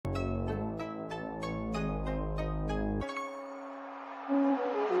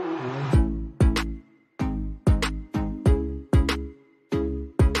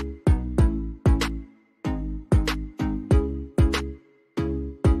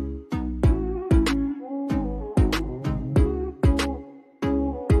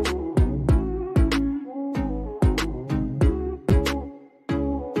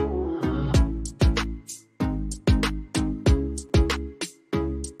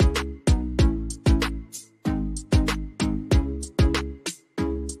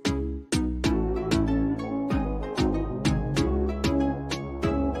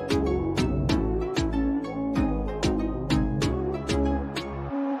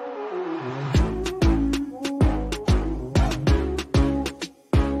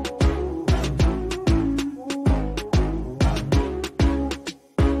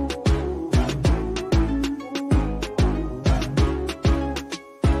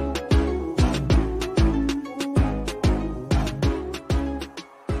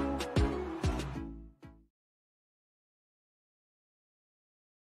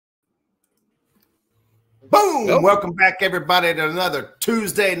Boom! Yep. Welcome back, everybody, to another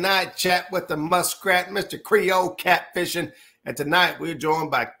Tuesday night chat with the Muskrat, Mr. Creole Catfishing. And tonight we're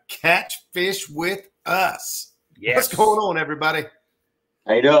joined by Catfish with Us. Yes. What's going on, everybody?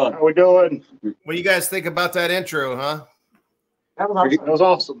 How you doing? How we doing? What do you guys think about that intro, huh? That was awesome. That was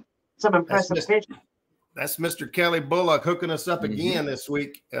awesome. Some impressive pictures. That's Mr. Kelly Bullock hooking us up again this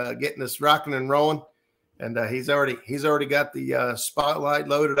week, getting us rocking and rolling. And he's already got the spotlight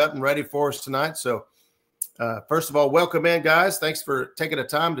loaded up and ready for us tonight. So first of all, welcome in, guys. Thanks for taking the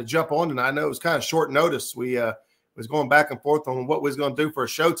time to jump on. And I know it was kind of short notice. We was going back and forth on what we was going to do for a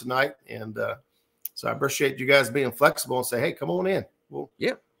show tonight. And so I appreciate you guys being flexible and say, hey, come on in. We'll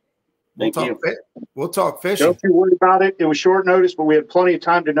talk fishing. Don't you worry about it. It was short notice, but we had plenty of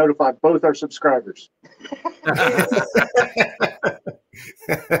time to notify both our subscribers. I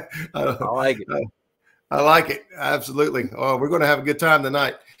like it. I like it. Absolutely. Oh, we're going to have a good time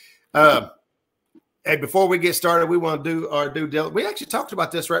tonight. Hey, before we get started, we want to do our due diligence. We actually talked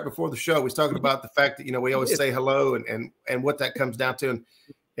about this right before the show. We was talking about the fact that, we always say hello and what that comes down to.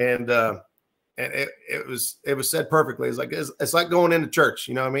 And it was said perfectly. It's like going into church.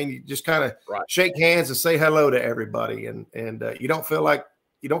 You know what I mean? You just kind of shake hands and say hello to everybody. And you don't feel like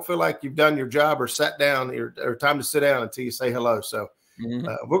you've done your job or sat down or time to sit down until you say hello. So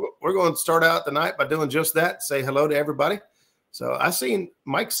we're going to start out the night by doing just that. Say hello to everybody. So I seen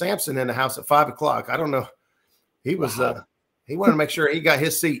Mike Sampson in the house at 5 o'clock. I don't know. He was he wanted to make sure he got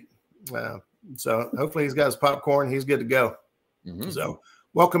his seat. So hopefully he's got his popcorn. He's good to go. So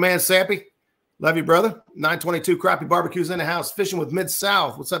welcome in, Sampy. Love you, brother. 922 Crappie Barbecue's in the house. Fishing with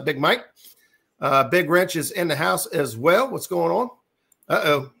Mid-South. What's up, Big Mike? Big Wrench is in the house as well. What's going on?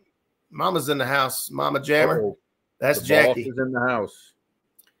 Uh-oh. Mama's in the house. Mama Jammer. That's Jackie. Boss is in the house.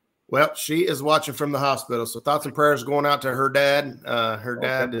 Well, she is watching from the hospital. So thoughts and prayers going out to her dad. Her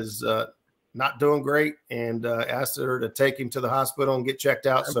dad is not doing great and asked her to take him to the hospital and get checked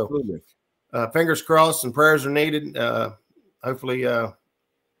out. Absolutely. So fingers crossed and prayers are needed. Hopefully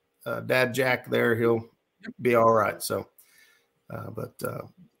Dad Jack there, he'll be all right. So, but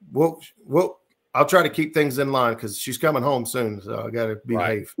I'll try to keep things in line because she's coming home soon. So I got to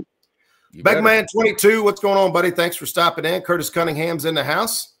behave. Bagman 22, what's going on, buddy? Thanks for stopping in. Curtis Cunningham's in the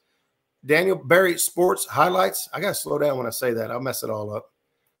house. Daniel Barry Sports Highlights. I got to slow down when I say that. I'll mess it all up.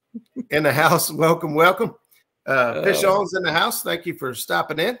 In the house. Welcome. Fish On's in the house. Thank you for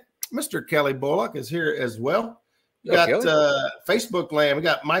stopping in. Mr. Kelly Bullock is here as well. We got Facebook land. We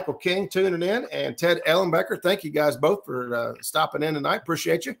got Michael King tuning in and Ted Ellenbecker. Thank you guys both for stopping in tonight.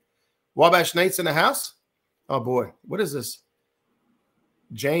 Appreciate you. Wabash Nate's in the house. Oh, boy. What is this?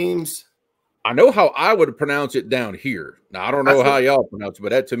 James. I know how I would pronounce it down here. Now, I don't know how y'all pronounce it,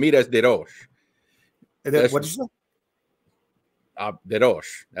 but to me, that's Deroche. What did you say?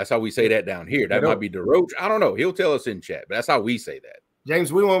 Deroche. That's how we say that down here. That might be Deroche. I don't know. He'll tell us in chat, but that's how we say that.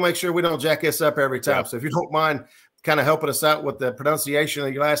 James, we want to make sure we don't jack this up every time. So if you don't mind kind of helping us out with the pronunciation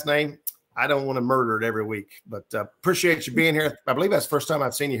of your last name, I don't want to murder it every week. But appreciate you being here. I believe that's the first time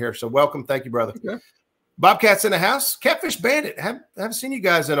I've seen you here. So welcome. Thank you, brother. Okay. Bobcat's in the house. Catfish Bandit. Haven't seen you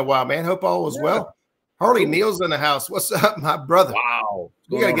guys in a while, man. Hope all is well. Harley Neal's in the house. What's up, my brother? Wow.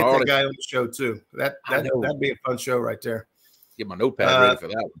 We got to get that guy on the show, too. That'd be a fun show right there. Get my notepad ready for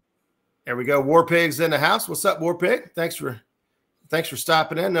that one. There we go. War Pig's in the house. What's up, War Pig? Thanks for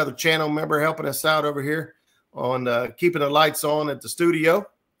stopping in. Another channel member helping us out over here on keeping the lights on at the studio.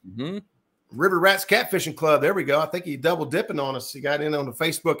 River Rats Catfishing Club. There we go. I think he double dipping on us. He got in on the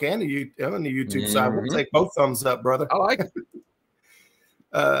Facebook and the YouTube side. We'll take both thumbs up, brother. I like it.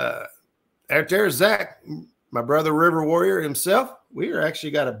 There's Zach, my brother River Warrior himself. We are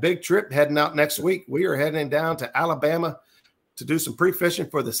actually got a big trip heading out next week. We are heading down to Alabama to do some pre-fishing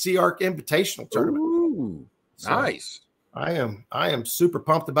for the Sea Arc Invitational Tournament. Ooh, nice. I am super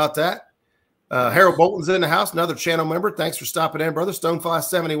pumped about that. Harold Bolton's in the house, another channel member. Thanks for stopping in, brother. Stonefly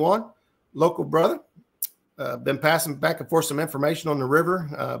 71. Local brother, been passing back and forth some information on the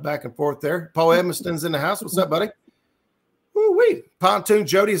river, back and forth there. Paul Edmonston's in the house. What's up, buddy? Woo-wee. Pontoon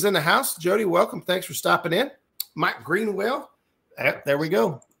Jody's in the house. Jody, welcome. Thanks for stopping in. Mike Greenwell. There we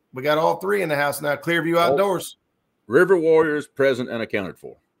go. We got all three in the house now. Clearview Outdoors. River Warriors present and accounted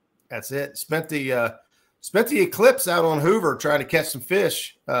for. That's it. Spent the eclipse out on Hoover trying to catch some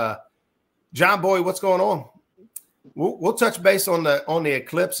fish. John Boy, what's going on? We'll touch base on the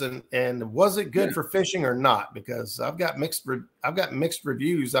eclipse and was it good for fishing or not? Because I've got mixed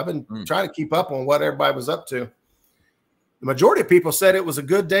reviews. I've been trying to keep up on what everybody was up to. The majority of people said it was a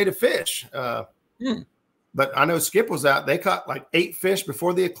good day to fish. But I know Skip was out. They caught like 8 fish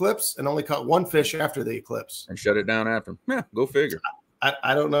before the eclipse and only caught 1 fish after the eclipse. And shut it down after. Yeah, go figure.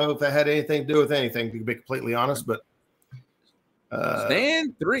 I don't know if that had anything to do with anything, to be completely honest, but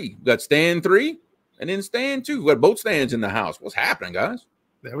stand 3. We got stand 3 and then stand 2. We got both stands in the house. What's happening, guys?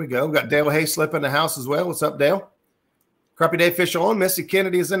 There we go. We got Dale Hayslip in the house as well. What's up, Dale? Crappie Day Fish on. Missy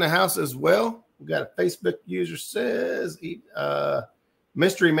Kennedy is in the house as well. We got a Facebook user says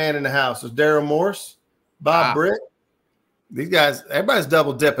mystery man in the house. There's Daryl Morse, Bob Britt. These guys, everybody's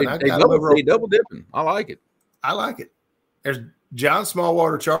double dipping. They double dipping. I like it. I like it. There's John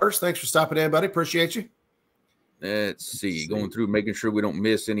Smallwater Charters. Thanks for stopping in, buddy. Appreciate you. Let's see. Going through, making sure we don't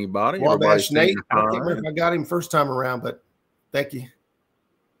miss anybody. Wabash Nate. I can't remember if I got him first time around, but thank you.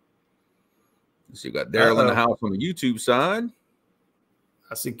 Let's see. We got Daryl in the house on the YouTube side.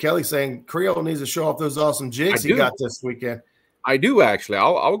 I see Kelly saying Creole needs to show off those awesome jigs he got this weekend. I do actually.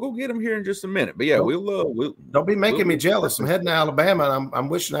 I'll go get him here in just a minute. But yeah, we'll don't be making me jealous. I'm heading to Alabama, and I'm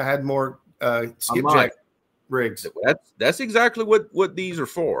wishing I had more skipjack rigs. That's exactly what these are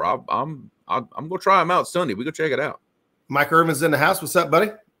for. I'm gonna try them out Sunday. We go check it out. Mike Irvin's in the house. What's up,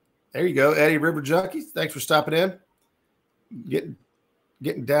 buddy? There you go, Eddie River Junkie. Thanks for stopping in.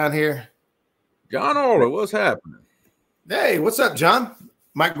 Getting down here. John Orler, what's happening? Hey, what's up, John?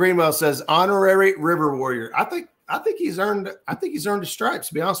 Mike Greenwell says honorary river warrior. I think he's earned his stripes,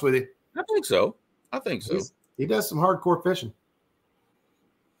 to be honest with you. I think so. He does some hardcore fishing.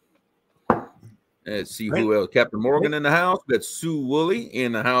 Let's see who else. Captain Morgan in the house. We got Sue Woolley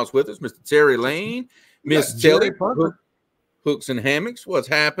in the house with us. Mr. Terry Lane. Miss Telly. Hooks and Hammocks. What's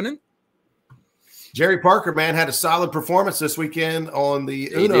happening? Jerry Parker, man, had a solid performance this weekend on the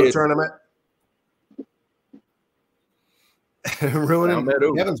Uno tournament. Ruining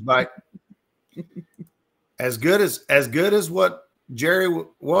Kevin's bite. As good as what Jerry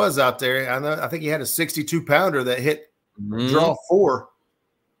was out there. I think he had a 62-pounder that hit draw 4,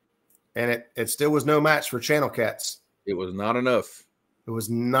 and it still was no match for Channel Cats. It was not enough. It was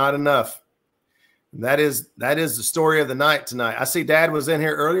not enough. And that is the story of the night tonight. I see Dad was in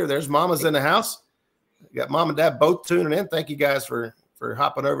here earlier. There's Mama's in the house. Got Mom and Dad both tuning in. Thank you guys for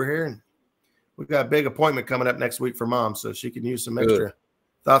hopping over here. And we've got a big appointment coming up next week for Mom, so she can use some extra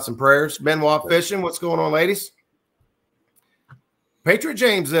thoughts and prayers. Benoit Fishing, what's going on, ladies? Patriot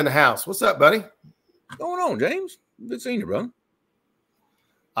James in the house. What's up, buddy? What's going on, James? Good seeing you, bro.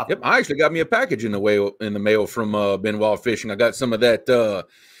 Yep, I actually got me a package in the mail from Benoit Fishing. I got some of that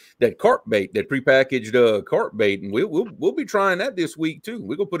carp bait, that prepackaged carp bait, and we'll be trying that this week too.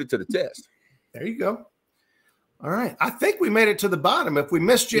 We're gonna put it to the test. There you go. All right. I think we made it to the bottom. If we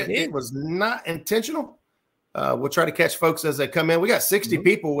missed you, it was not intentional. We'll try to catch folks as they come in. We got 60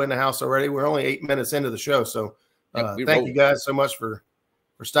 people in the house already. We're only 8 minutes into the show. So thank you guys so much for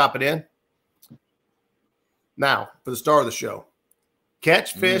stopping in. Now, for the star of the show,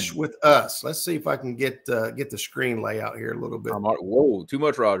 Catch Fish with Us. Let's see if I can get the screen layout here a little bit. Whoa, too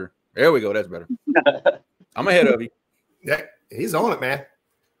much, Roger. There we go. That's better. I'm ahead of you. Yeah, he's on it, man.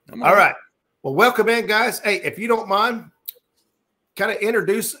 All right. Well, welcome in, guys. Hey, if you don't mind, kind of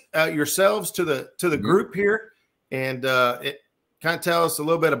introduce yourselves to the group here, and it kind of tell us a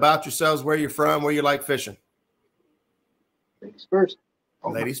little bit about yourselves, where you're from, where you like fishing. Ladies first.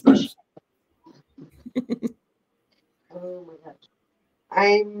 Ladies first. Oh my gosh.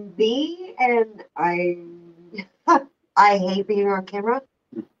 I'm B, and I hate being on camera.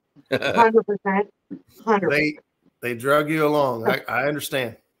 100%. 100%. They drug you along. I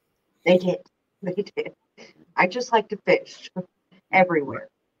understand. They did. I just like to fish everywhere.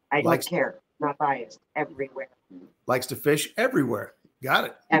 I don't care. Not biased. Everywhere. Likes to fish everywhere. Got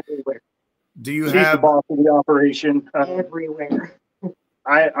it. Everywhere. Do you She's have the boss of the operation? Everywhere.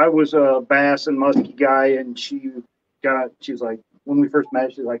 I was a bass and muskie guy, and she was like, when we first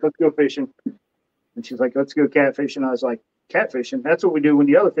met, she's like, let's go fishing. And she's like, let's go catfishing. I was like, catfishing? That's what we do when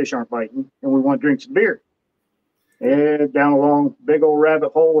the other fish aren't biting, and we want to drink some beer. And down a long, big old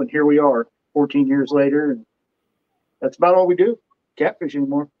rabbit hole, and here we are, 14 years later, and that's about all we do, catfish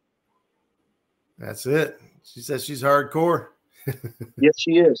anymore. That's it. She says she's hardcore. Yes,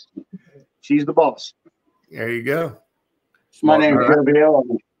 she is. She's the boss. There you go. My name is Gabriel.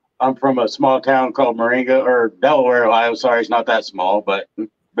 I'm from a small town called Moringa, or Delaware, Ohio. Sorry, it's not that small, but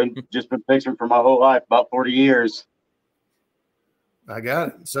been fishing for my whole life, about 40 years. I got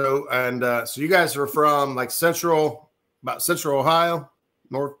it. So, so you guys are from like central Ohio,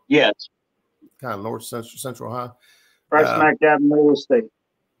 north? Yes. Kind of north central Ohio. Right smack dab in the middle of the state.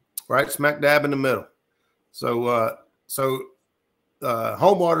 Right smack dab in the middle. So,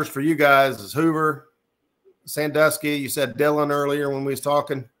 home waters for you guys is Hoover, Sandusky. You said Dillon earlier when we was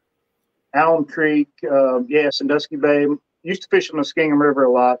talking. Alum Creek, Sandusky Bay. Used to fish on the Muskingum River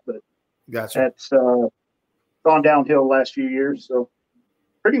a lot, but gotcha. That's gone downhill the last few years. So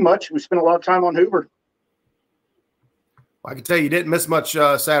pretty much. We spent a lot of time on Hoover. I can tell you didn't miss much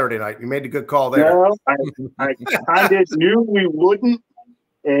Saturday night. You made a good call there. No, I kind of knew we wouldn't.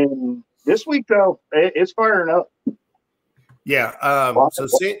 And this week, though, it's firing up. Yeah. So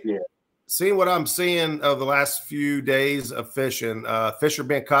seeing what I'm seeing of the last few days of fishing, fish are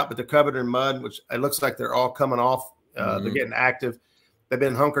being caught, but they're covered in mud, which it looks like they're all coming off. They're getting active. They've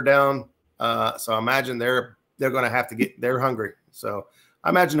been hunkered down. So I imagine they're going to have to they're hungry. So I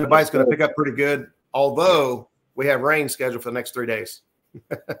imagine the bite's going to pick up pretty good, although we have rain scheduled for the next 3 days.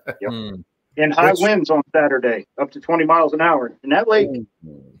 And high winds on Saturday, up to 20 miles an hour. And that lake,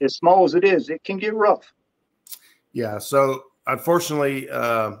 as small as it is, it can get rough. Yeah. So unfortunately,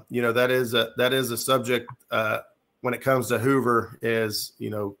 that is a subject when it comes to Hoover is,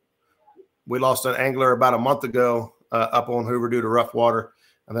 we lost an angler about a month ago up on Hoover due to rough water.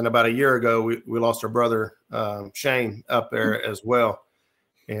 And then about a year ago, we lost our brother, Shane, up there as well.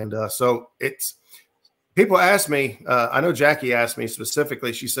 And so people ask me, I know Jackie asked me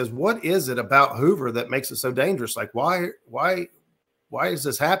specifically, she says, what is it about Hoover that makes it so dangerous? Like, why is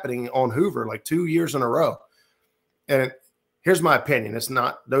this happening on Hoover like 2 years in a row? And here's my opinion. It's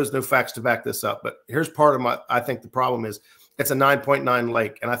not, there's no facts to back this up, but here's part of I think the problem is it's a 9.9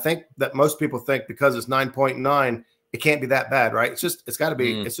 lake. And I think that most people think because it's 9.9, it can't be that bad, right? It's got to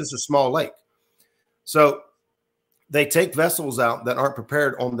be, it's just a small lake. So they take vessels out that aren't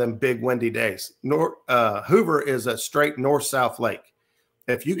prepared on them big windy days. Hoover is a straight north-south lake.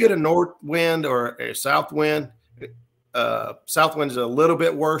 If you get a north wind or a south wind is a little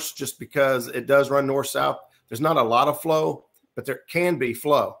bit worse just because it does run north-south. There's not a lot of flow, but there can be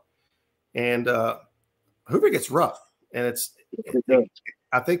flow. And Hoover gets rough. And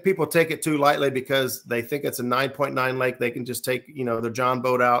I think people take it too lightly because they think it's a 9.9 lake. They can just take, their John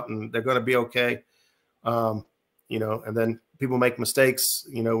boat out and they're going to be okay. And then people make mistakes,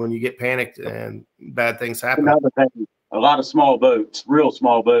 when you get panicked and bad things happen. A lot of small boats, real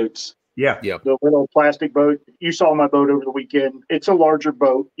small boats. Yeah. The little plastic boat. You saw my boat over the weekend. It's a larger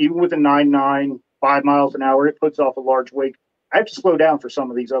boat. Even with a 9.9, 5 miles an hour, it puts off a large wake. I have to slow down for some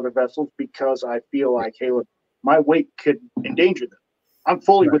of these other vessels because I feel like, hey, look, my wake could endanger them. I'm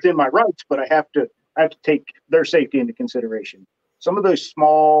fully within my rights, but I have to take their safety into consideration. Some of those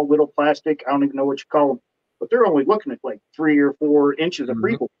small little plastic, I don't even know what you call them, but they're only looking at like 3 or 4 inches of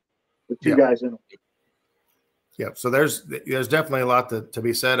freeboard with two guys in them. Yeah. So there's definitely a lot to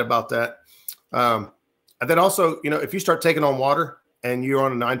be said about that. And then also, if you start taking on water and you're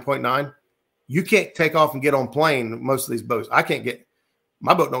on a 9.9, you can't take off and get on plane. Most of these boats, I can't get,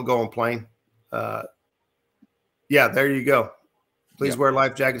 my boat don't go on plane. Yeah, there you go. Please wear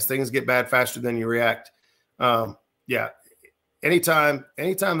life jackets. Things get bad faster than you react. Yeah. Anytime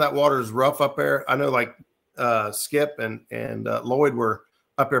that water is rough up there, I know like Skip and Lloyd were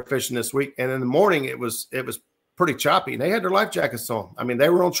up there fishing this week. And in the morning, it was pretty choppy. And they had their life jackets on. I mean, they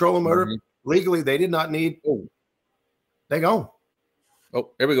were on trolling motor. Legally, they did not need. They gone.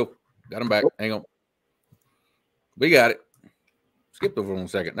 Oh, here we go. Got them back. Hang on. We got it. Skipped over 1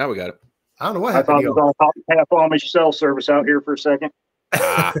 second. Now we got it. I don't know what happened. I thought it was on half Amish cell service out here for a second.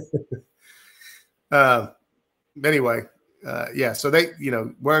 Anyway, yeah. So they,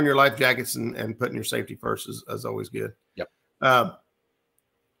 wearing your life jackets and putting your safety first is always good. Yep.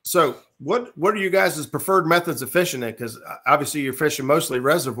 So what are you guys' preferred methods of fishing it? Because obviously you're fishing mostly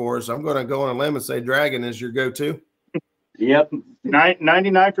reservoirs. I'm going to go on a limb and say dragging is your go-to. Yep.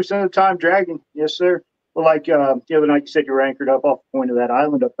 99% of the time dragging. Yes, sir. Well, like the other night you said you were anchored up off the point of that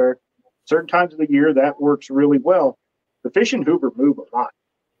island up there. Certain times of the year that works really well. The fish in Hoover move a lot.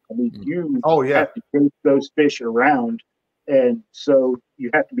 I mean, you have to chase those fish around, and so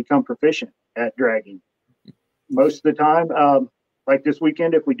you have to become proficient at dragging. Most of the time, like this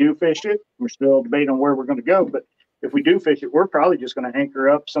weekend, if we do fish it, we're still debating on where we're going to go, but if we do fish it, we're probably just going to anchor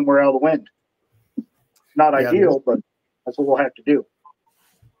up somewhere out of the wind. Not ideal, but that's what we'll have to do.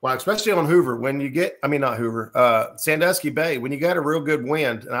 Well, especially on Hoover, when you get, not Hoover, Sandusky Bay, when you got a real good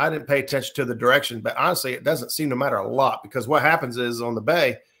wind, and I didn't pay attention to the direction, but honestly, it doesn't seem to matter a lot because what happens is on the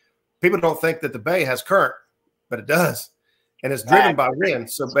bay, people don't think that the bay has current, but it does. And it's driven by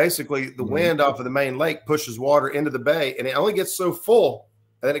wind. So basically the wind off of the main lake pushes water into the bay and it only gets so full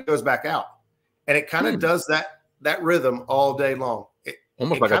and then it goes back out. And it kind of does that rhythm all day long.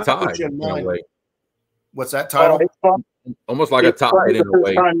 Almost like a tide in a way. What's that title? It's fun. Almost like a tide in a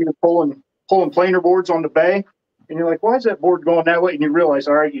way. Time you're pulling planer boards on the bay, and you're like, "Why is that board going that way?" And you realize,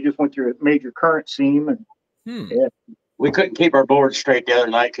 all right, you just went through a major current seam, and we couldn't keep our board straight the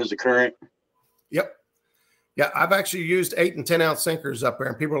other night because of current. Yep. Yeah, I've actually used 8 and 10 ounce sinkers up there,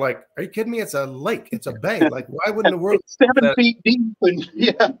 and people are like, "Are you kidding me? It's a lake. It's a bay. Like, why wouldn't the world?" It's 7 feet deep, and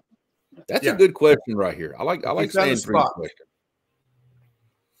yeah. That's a good question right here. I like Sand Three's question.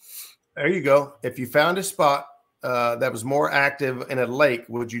 There you go. If you found a spot that was more active in a lake,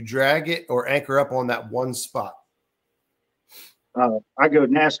 would you drag it or anchor up on that one spot? I go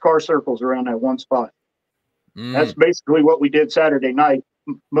NASCAR circles around that one spot. That's basically what we did Saturday night.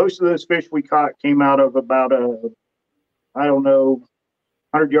 Most of those fish we caught came out of about I don't know,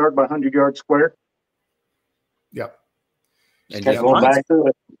 100 yard by 100 yard square. Yep. And just going back through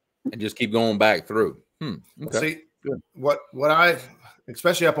it. And just keep going back through. Okay. See, what I,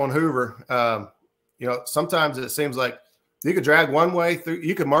 especially up on Hoover, you know, sometimes it seems like you could drag one way through,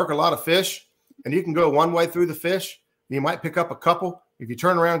 you could mark a lot of fish, and you can go one way through the fish. You might pick up a couple. If you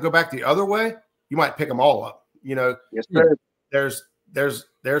turn around and go back the other way, you might pick them all up. You know, yes, sir.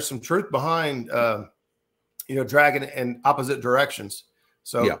 There's some truth behind, you know, dragging in opposite directions.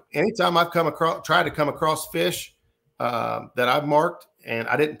 So anytime I've tried to come across fish that I've marked and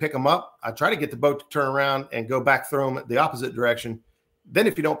I didn't pick them up, I try to get the boat to turn around and go back through them the opposite direction. Then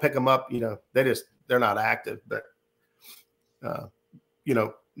if you don't pick them up, you know, they're not active. But, you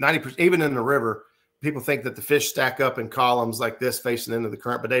know, 90%, even in the river, people think that the fish stack up in columns like this facing into the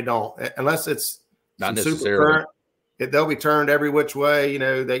current, but they don't, unless it's not super necessarily current. They'll be turned every which way. You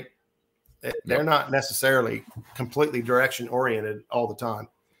know, they're not necessarily completely direction oriented all the time.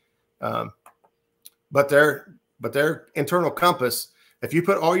 But their internal compass, if you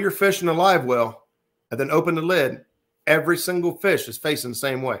put all your fish in a live well and then open the lid, every single fish is facing the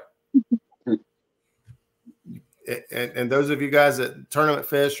same way. And those of you guys that tournament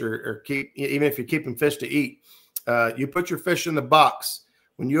fish or keep, even if you're keeping fish to eat, you put your fish in the box.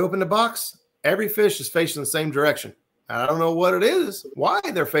 When you open the box, every fish is facing the same direction. I don't know what it is, why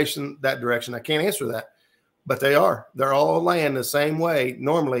they're facing that direction. I can't answer that, but they are. They're all laying the same way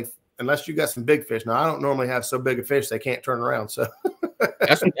normally, unless you got some big fish. Now, I don't normally have so big a fish they can't turn around. So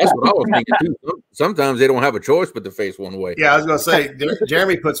that's what I was thinking too. Sometimes they don't have a choice but to face one way. Yeah, I was going to say,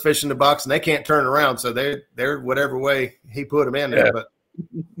 Jeremy puts fish in the box and they can't turn around, so they're whatever way he put them in there. But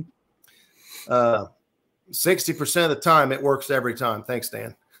 60% of the time, it works every time. Thanks,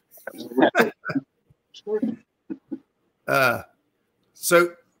 Dan.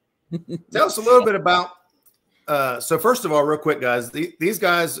 So tell us a little bit about, so first of all, real quick, guys, these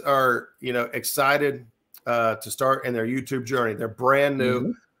guys are, you know, excited to start in their YouTube journey. They're brand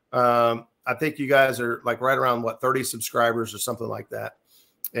new. I think you guys are like right around 30 subscribers or something like that.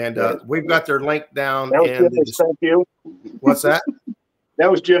 And we've got their link down. That was generous, thank you. What's that? That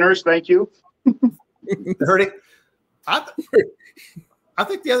was generous. Thank you. 30. I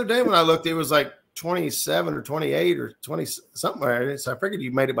think the other day when I looked, it was like 27 or 28 or 20 somewhere. So I figured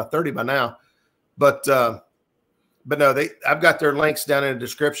you made it by 30 by now. But no, I've got their links down in the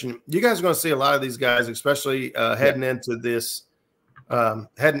description. You guys are going to see a lot of these guys, especially heading into this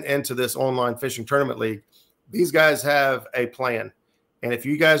online fishing tournament league. These guys have a plan. And if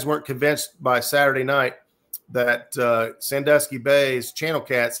you guys weren't convinced by Saturday night that Sandusky Bay's channel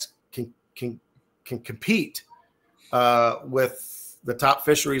cats can compete with the top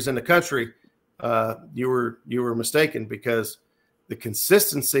fisheries in the country, you were mistaken, because the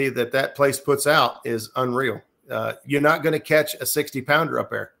consistency that place puts out is unreal. You're not going to catch a 60 pounder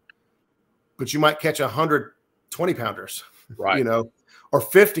up there, but you might catch 100 20 pounders, right? You know, or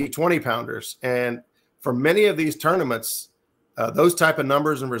 50 20 pounders. And for many of these tournaments, those type of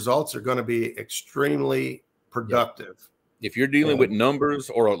numbers and results are going to be extremely productive. If you're dealing with numbers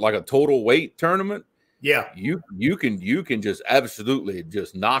or like a total weight tournament, you can just absolutely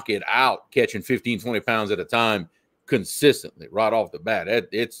just knock it out, catching 15 20 pounds at a time consistently right off the bat.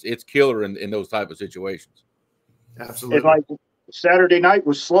 It's killer in those type of situations. Absolutely. It's like Saturday night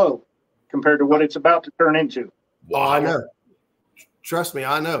was slow compared to what it's about to turn into. Wow. Oh, I know. Trust me,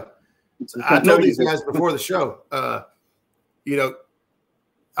 I know. I told these guys before the show, you know,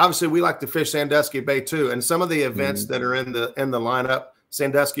 obviously we like to fish Sandusky Bay too, and some of the events that are in the lineup,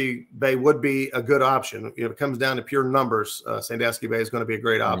 Sandusky Bay would be a good option. You know, it comes down to pure numbers. Sandusky Bay is going to be a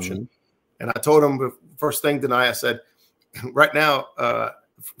great option. And I told them first thing tonight, I said, right now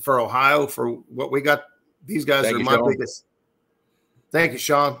for Ohio, for what we got, these guys are my biggest. Thank you,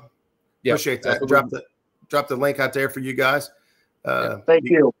 Sean. Yeah, appreciate that. Drop the link out there for you guys. Thank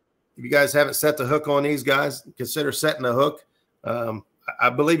you. If you guys haven't set the hook on these guys, consider setting the hook. I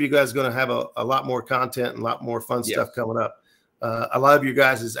believe you guys are going to have a lot more content and a lot more fun stuff coming up. I love you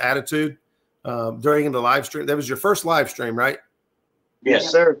guys' attitude during the live stream. That was your first live stream, right?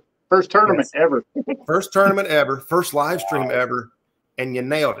 Yes, sir. First tournament ever. First tournament ever. First live stream ever, and you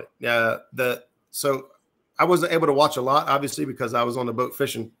nailed it. So I wasn't able to watch a lot, obviously, because I was on the boat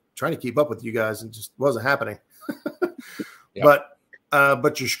fishing, trying to keep up with you guys, and just wasn't happening. Yep.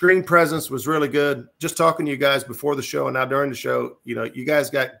 But your screen presence was really good. Just talking to you guys before the show and now during the show, you know, you guys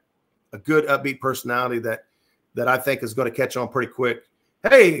got a good upbeat personality that I think is going to catch on pretty quick.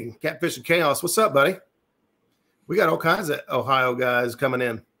 Hey, Catfishing Chaos, what's up, buddy? We got all kinds of Ohio guys coming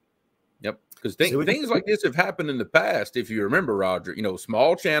in. Yep, because things like this have happened in the past. If you remember, Roger, you know,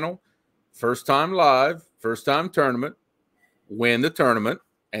 small channel, first time live, first time tournament, win the tournament,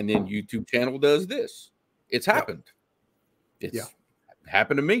 and then YouTube channel does this. It's happened. It's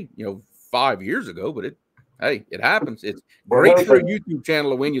happened to me, you know, 5 years ago, but it happens. It's great for a YouTube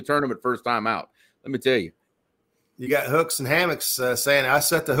channel to win your tournament first time out. Let me tell you. You got hooks and hammocks saying, I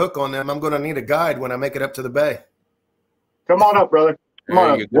set the hook on them. I'm going to need a guide when I make it up to the bay. Come on up, brother. Come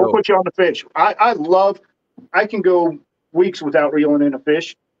on up. We'll put you on the fish. I can go weeks without reeling in a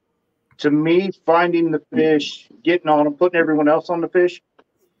fish. To me, finding the fish, getting on them, putting everyone else on the fish,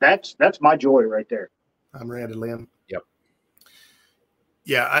 that's my joy right there. I'm Randy Lynn. Yep.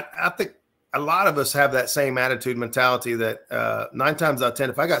 Yeah, I think a lot of us have that same attitude mentality that 9 times out of 10,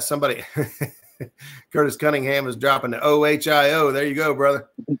 if I got somebody, Curtis Cunningham is dropping the OHIO. There you go, brother.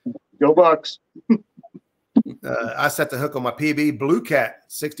 Go Bucks. I set the hook on my PB Blue Cat,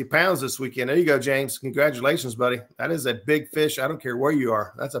 60 pounds this weekend. There you go, James. Congratulations, buddy. That is a big fish. I don't care where you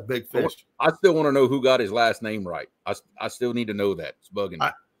are. That's a big fish. I still want to know who got his last name right. I still need to know that. It's bugging me.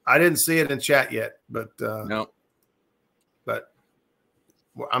 I didn't see it in chat yet, but no. But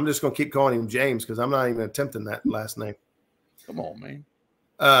I'm just going to keep calling him James because I'm not even attempting that last name. Come on, man.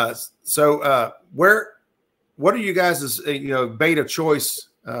 What are you guys' bait of choice?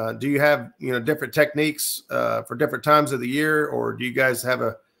 Do you have different techniques for different times of the year, or do you guys have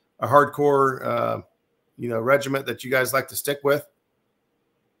a hardcore regiment that you guys like to stick with?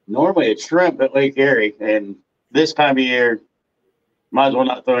 Normally it's shrimp at Lake Erie, and this time of year, might as well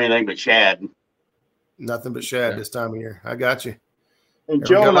not throw anything but shad. Nothing but shad this time of year. I got you. And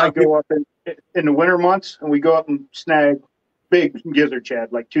Joe and I go up in the winter months, and we go up and snag big gizzard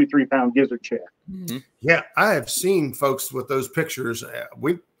shad, like 2-3 pound gizzard shad. Mm-hmm. Yeah, I have seen folks with those pictures.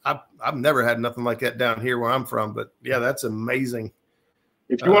 I've never had nothing like that down here where I'm from, but yeah, that's amazing.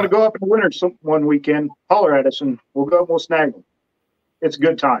 If you want to go up in the winter one weekend, holler at us and we'll go up and we'll snag them. It's a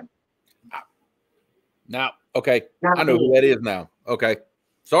good time. Now, okay, I know who that is now. Okay,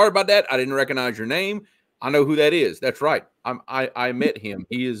 sorry about that. I didn't recognize your name. I know who that is. That's right. I met him.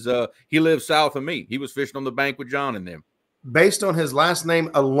 He lives south of me. He was fishing on the bank with John and them. Based on his last name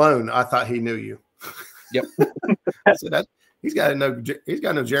alone, I thought he knew you. Yep. So he's got to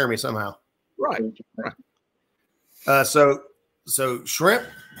know Jeremy somehow. Right. So shrimp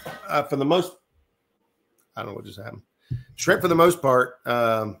for the most, I don't know what just happened. Shrimp for the most part,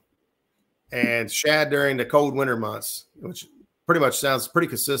 and shad during the cold winter months, which pretty much sounds pretty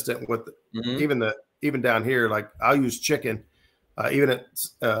consistent with even down here. Like I'll use chicken, even at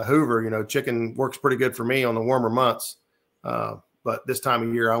Hoover. Chicken works pretty good for me on the warmer months. But this time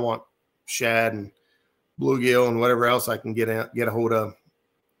of year, I want shad and bluegill and whatever else I can get a hold of.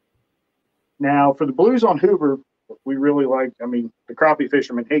 Now, for the blues on Hoover, we really like. I mean, the crappie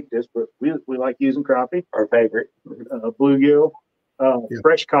fishermen hate this, but we like using crappie. Our favorite bluegill,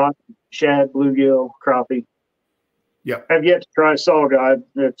 fresh caught shad, bluegill, crappie. Yeah, I've yet to try saw guide.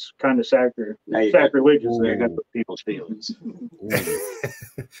 That's kind of sacrilegious. They're going to put people's feelings.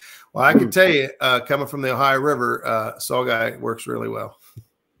 Well, I can tell you, coming from the Ohio River, saw guide works really well.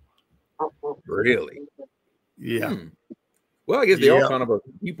 Really? Yeah. Well, I guess they are kind of a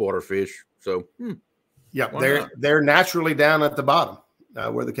deep water fish. So, yeah, they're naturally down at the bottom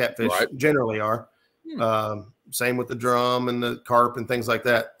where the catfish generally are. Same with the drum and the carp and things like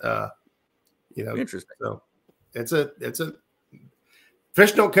that. Interesting. So it's a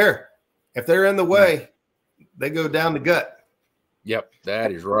fish don't care if they're in the way, they go down the gut. Yep,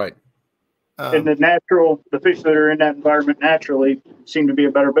 that is right. And the fish that are in that environment naturally seem to be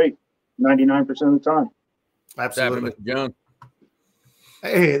a better bait 99% of the time. Absolutely. John.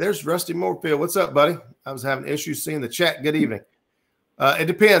 Hey, there's Rusty Moorfield. What's up, buddy? I was having issues seeing the chat. Good evening. It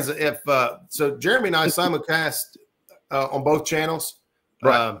depends if so Jeremy and I simulcast on both channels.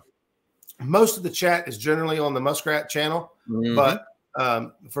 Right. Most of the chat is generally on the Muskrat channel, but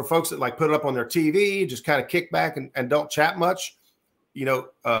for folks that like put it up on their TV, just kind of kick back and don't chat much,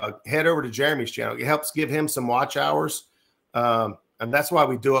 head over to Jeremy's channel. It helps give him some watch hours. And that's why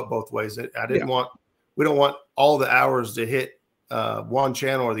we do it both ways. We don't want all the hours to hit one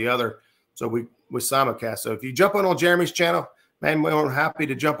channel or the other. So we simulcast. So if you jump on Jeremy's channel, man, we're happy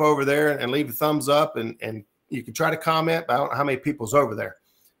to jump over there and leave a thumbs up and you can try to comment, but I don't know how many people's over there.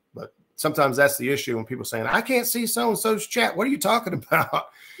 But sometimes that's the issue when people saying, I can't see so-and-so's chat. What are you talking about?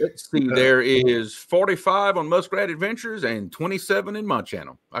 Let's see. There is 45 on Muskrat Adventures and 27 in my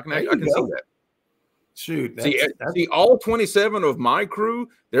channel. I can see that. Shoot. See, all 27 of my crew,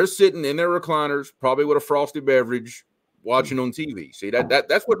 they're sitting in their recliners, probably with a frosty beverage, watching on TV. See,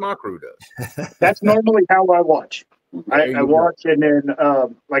 that's what my crew does. That's normally how I watch. I watch, and then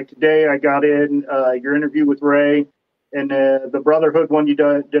like today I got in your interview with Ray and the Brotherhood one you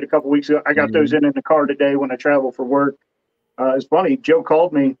did a couple weeks ago. I got those in the car today when I travel for work. It's funny, Joe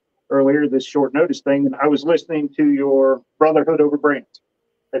called me earlier, this short notice thing, and I was listening to your Brotherhood over Brands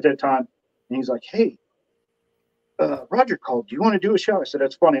at that time, and he's like, hey, Roger called. Do you want to do a show? I said,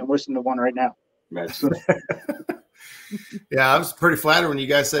 that's funny. I'm listening to one right now. Yeah, I was pretty flattered when you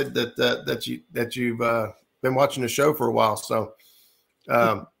guys said that you've been watching the show for a while. So,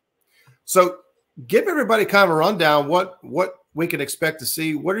 so give everybody kind of a rundown what we can expect to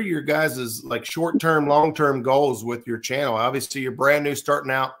see. What are your guys' like short-term, long-term goals with your channel? Obviously, you're brand new,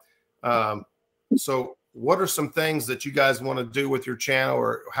 starting out. So what are some things that you guys want to do with your channel,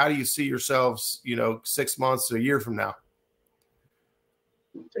 or how do you see yourselves, 6 months to a year from now?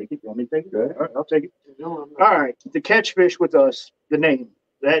 Take it. You want me to take it? All right, I'll take it. All right. The Catch Fish with Us, the name,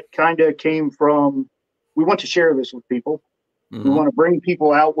 that kind of came from, we want to share this with people. We want to bring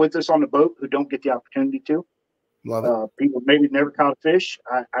people out with us on the boat who don't get the opportunity to. Love it. People maybe never caught a fish.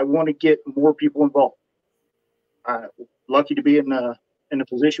 I want to get more people involved. Lucky to be in the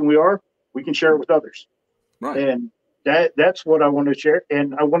position we are. We can share it with others. Right. And that's what I want to share.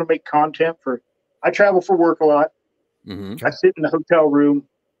 And I want to make content I travel for work a lot. I sit in the hotel room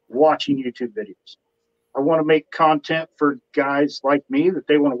watching YouTube videos. I want to make content for guys like me that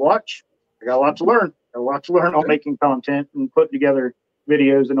they want to watch. I got a lot to learn. On making content and putting together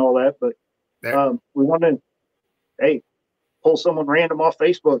videos and all that. But we want to, pull someone random off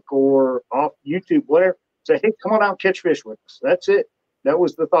Facebook or off YouTube, whatever. Say, hey, come on out and catch fish with us. That's it. That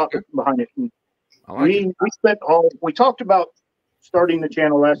was the thought behind it. And we talked about starting the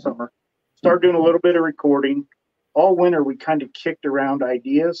channel last summer, started doing a little bit of recording. All winter, we kind of kicked around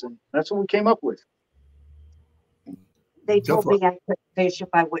ideas, and that's what we came up with. They told me I couldn't fish if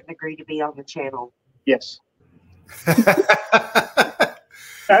I wouldn't agree to be on the channel. Yes.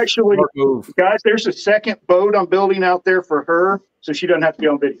 Actually, guys, there's a second boat I'm building out there for her, so she doesn't have to be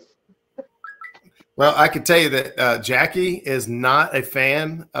on video. Well, I can tell you that Jackie is not a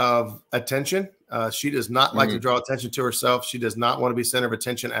fan of attention. She does not like to draw attention to herself. She does not want to be center of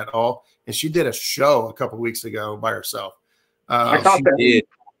attention at all. And she did a show a couple of weeks ago by herself. I thought she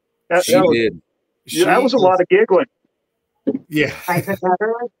did. That was a lot of giggling. Yeah.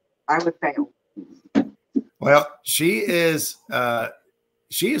 I would fail. Well, she is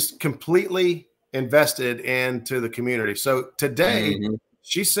completely invested into the community. So today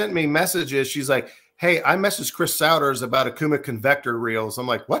she sent me messages. She's like, hey, I messaged Chris Souders about Akuma convector reels. I'm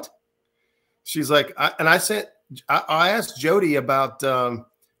like, what? She's like, I asked Jody about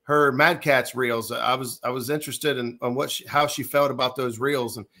her Mad Cats reels. I was interested in how she felt about those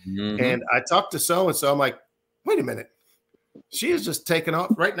reels. And I talked to so-and-so. I'm like, wait a minute. She is just taking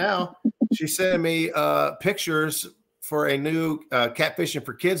off right now. She's sending me pictures for a new Catfishing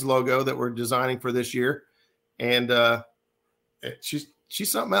for Kids logo that we're designing for this year. And she's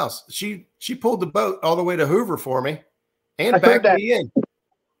something else. She pulled the boat all the way to Hoover for me and backed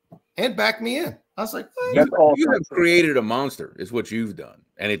me in. I was like, you have created a monster, is what you've done.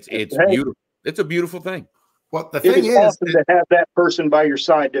 And it's beautiful. It's a beautiful thing. Well, the thing is awesome to have that person by your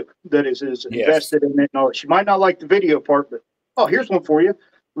side that is invested in it. And she might not like the video part, but here's one for you.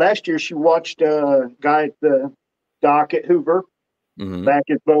 Last year, she watched a guy at the dock at Hoover back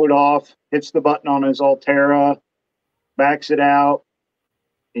his boat off, hits the button on his Altera, backs it out.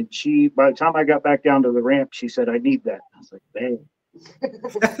 And by the time I got back down to the ramp, she said, I need that. I was like, dang.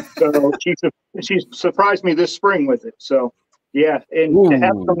 So she surprised me this spring with it. So, yeah. And to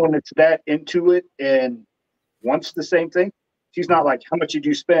have someone that's that into it and wants the same thing, she's not like, how much did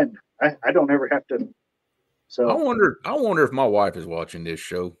you spend? I don't ever have to. So I wonder if my wife is watching this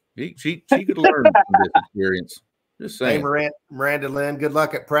show. She could learn from this experience. Just saying. Hey, Miranda Lynn, good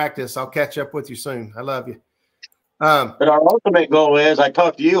luck at practice. I'll catch up with you soon. I love you. But our ultimate goal is, I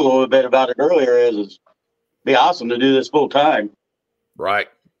talked to you a little bit about it earlier, is be awesome to do this full time. Right.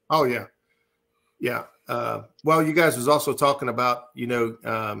 Oh yeah. Yeah. Well, you guys was also talking about,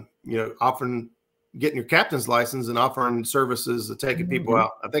 offering, getting your captain's license and offering services to taking people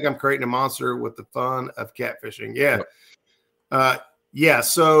out. I think I'm creating a monster with the fun of catfishing. Yeah. Yep.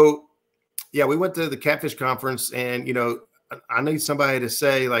 So we went to the Catfish conference, and, I need somebody to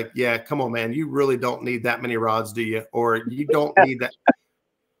say, like, yeah, come on, man, you really don't need that many rods, do you? Or you don't need that.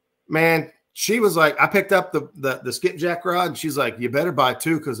 Man, she was like, I picked up the skipjack rod, and she's like, you better buy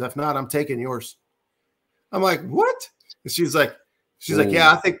 2, because if not, I'm taking yours. I'm like, what? And she's like,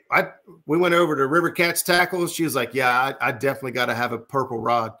 yeah, I think we went over to River Cats Tackles. She was like, yeah, I definitely got to have a purple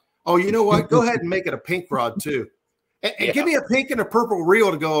rod. Oh, you know what? Go ahead and make it a pink rod too. And give me a pink and a purple reel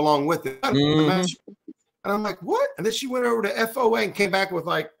to go along with it. And I'm like, what? And then she went over to FOA and came back with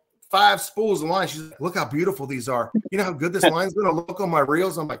like 5 spools of line. She's like, look how beautiful these are. You know how good this line's going to look on my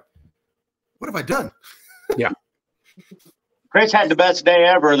reels? I'm like, what have I done? Yeah. Chris had the best day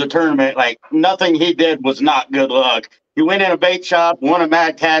ever of the tournament. Like, nothing he did was not good luck. He went in a bait shop, won a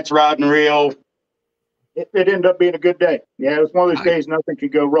Mad Cat's rod and reel. It ended up being a good day. Yeah, it was one of those days nothing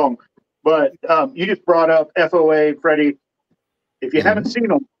could go wrong. But you just brought up FOA, Freddie. If you haven't seen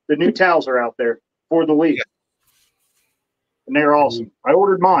them, the new towels are out there for the league. And they're awesome. I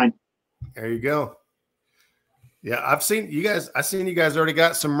ordered mine. There you go. Yeah, I've seen you guys already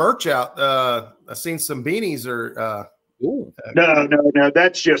got some merch out. I've seen some beanies or No,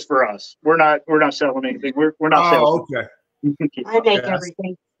 that's just for us. We're not selling anything. We're not selling. Okay. I make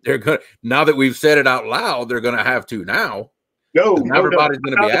everything. They're good. Now that we've said it out loud, they're going to have to now. No, everybody's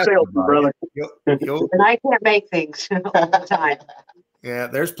going to be asking brother. And I can't make things all the time. Yeah,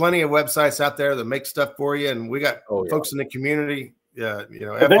 there's plenty of websites out there that make stuff for you, and we got folks in the community. Yeah,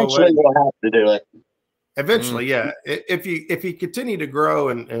 Eventually we'll have to do it. Eventually, yeah. If you continue to grow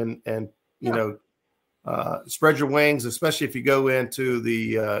and spread your wings, especially if you go into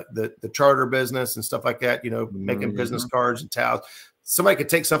the charter business and stuff like that, making business cards and towels. Somebody could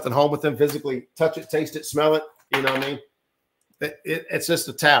take something home with them, physically touch it, taste it, smell it. You know what I mean? It's just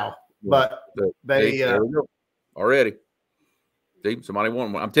a towel, but they already. See, somebody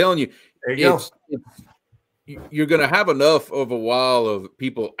want one. I'm telling you, there you go. You're going to have enough of a while of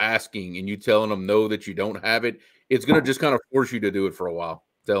people asking and you telling them no, that you don't have it. It's going to just kind of force you to do it for a while.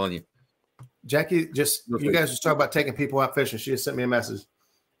 I'm telling you. Jackie, you guys just talk about taking people out fishing. She just sent me a message.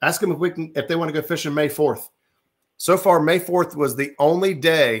 Ask them if they want to go fishing May 4th. So far, May 4th was the only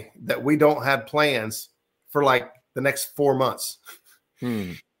day that we don't have plans for like the next 4 months.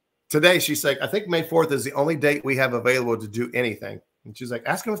 Today, she's like, I think May 4th is the only date we have available to do anything. And she's like,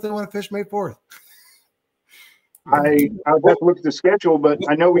 ask them if they want to fish May 4th. I'll have to look at the schedule, but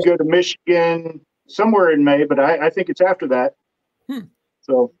I know we go to Michigan somewhere in May, but I think it's after that.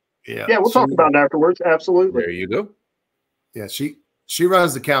 So yeah, we'll talk about it afterwards. Absolutely. There you go. Yeah, she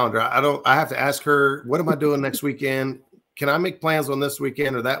runs the calendar. I have to ask her, what am I doing next weekend? Can I make plans on this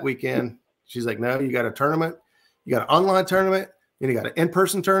weekend or that weekend? She's like, no, you got a tournament, you got an online tournament, then you got an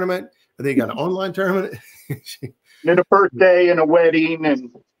in-person tournament, and then you got an online tournament. And a birthday and a wedding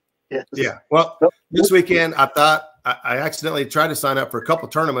and yeah. Well, this weekend I thought I accidentally tried to sign up for a couple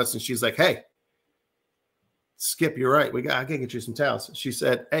tournaments, and she's like, hey, Skip, you're right. I can get you some towels. She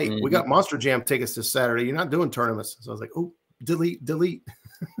said, hey, we got Monster Jam tickets this Saturday. You're not doing tournaments. So I was like, oh, delete.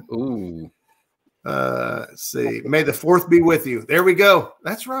 Ooh. Let's see. May the 4th be with you. There we go.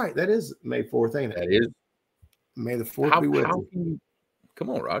 That's right. That is May 4th, ain't it? That is. May the 4th be with you. Come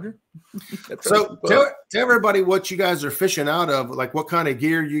on, Roger. So tell everybody what you guys are fishing out of, like what kind of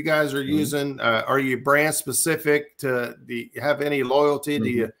gear you guys are using. Are you brand specific? Do you have any loyalty?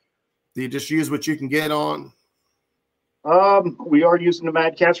 Do you just use what you can get on? We are using the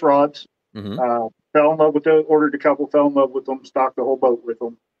Mad Cat's rods. Fell in love with them, ordered a couple, fell in love with them, stocked the whole boat with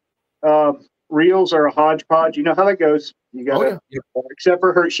them. Reels are a hodgepodge. You know how that goes. You got except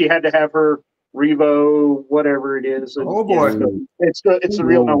for her, she had to have her Revo, whatever it is. And, oh boy, it's the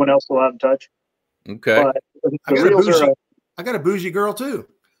reel no one else will have to touch. Okay, but the reels are. I got a bougie girl too.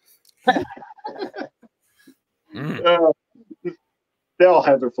 They all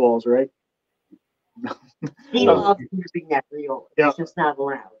have their flaws, right? He loves using that reel. It's just not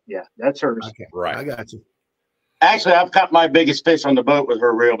allowed. Yeah, that's hers. Okay, right. I got you. Actually, I've caught my biggest fish on the boat with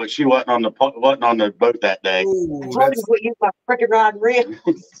her reel, but she wasn't on the boat that day. Ooh, I told you what use my freaking rod and reel.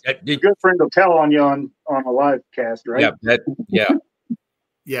 A good friend will tell on you on a live cast, right? Yeah.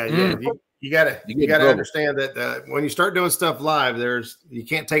 You gotta understand that when you start doing stuff live, you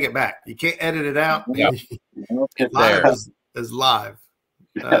can't take it back. You can't edit it out. Live is live.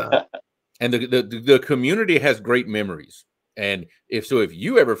 And the community has great memories. And if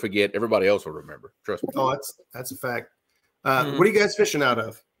you ever forget, everybody else will remember. Trust me. Oh, that's a fact. What are you guys fishing out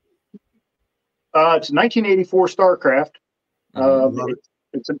of? It's a 1984 Starcraft.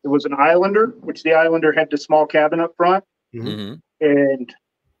 It was an Islander, which the Islander had the small cabin up front. And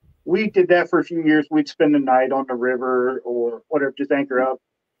we did that for a few years. We'd spend the night on the river or whatever, just anchor up.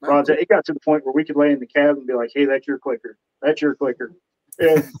 Rods. It got to the point where we could lay in the cabin and be like, hey, that's your clicker. That's your clicker.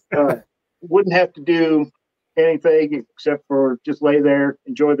 And wouldn't have to do anything except for just lay there,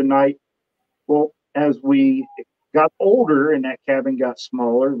 enjoy the night. Well, as we got older and that cabin got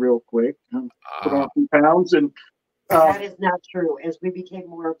smaller real quick, put on 2 pounds, and that is not true. As we became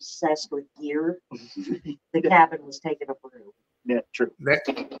more obsessed with gear, the cabin was taking up room. Yeah, true.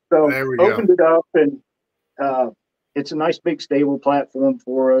 So opened it up, and it's a nice big stable platform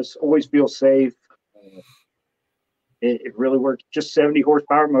for us. Always feel safe. It really works. Just 70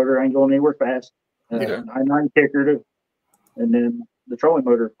 horsepower motor. I ain't going anywhere fast. 9.9 kicker and then the trolling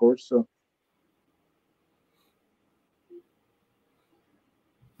motor, of course. So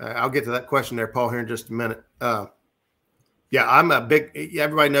I'll get to that question there, Paul, here in just a minute. Yeah, I'm a big.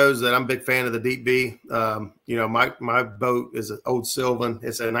 Everybody knows that I'm a big fan of the Deep V. You know, my boat is an old Sylvan.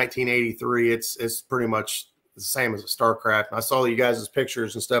 It's a 1983. It's pretty much the same as a Starcraft. I saw you guys'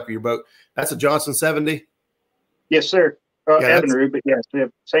 pictures and stuff of your boat. That's a Johnson 70. Yes, sir. Evinrude, but yes,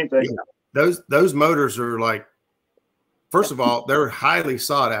 same thing. Yeah, those motors are like, first of all, they're highly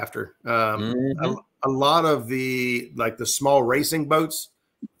sought after. A lot of the small racing boats,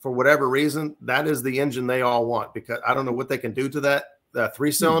 for whatever reason, that is the engine they all want, because I don't know what they can do to that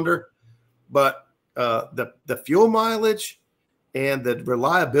 3-cylinder, but the fuel mileage and the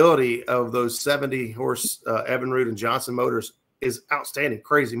reliability of those 70 horse Evinrude and Johnson motors is outstanding,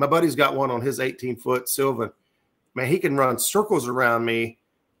 crazy. My buddy's got one on his 18-foot Sylvan. Man, he can run circles around me.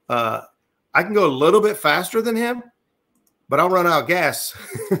 I can go a little bit faster than him, but I'll run out of gas,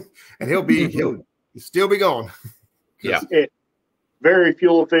 and he'll still be going. Yeah. Very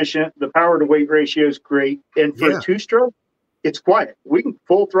fuel efficient. The power to weight ratio is great. And for a 2-stroke, it's quiet. We can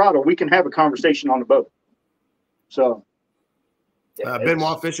full throttle. We can have a conversation on the boat. So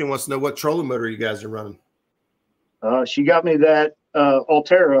Benoit Fishing wants to know what trolling motor you guys are running. She got me that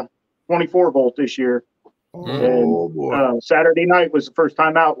Altera 24-volt this year. Boy. Saturday night was the first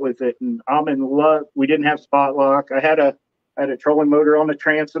time out with it, and I'm in love. We didn't have spot lock. I had a trolling motor on the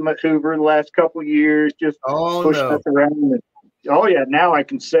transom at Hoover the last couple of years, just pushing us around. And, now I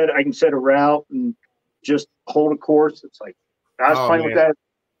can set a route and just hold a course. It's like I was playing with that.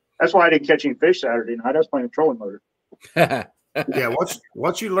 That's why I didn't catch any fish Saturday night. I was playing a trolling motor. Yeah,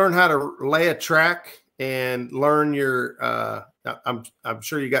 once you learn how to lay a track and learn your I'm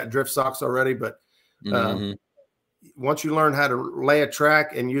sure you got drift socks already, but once you learn how to lay a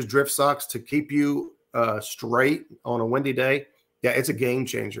track and use drift socks to keep you straight on a windy day, it's a game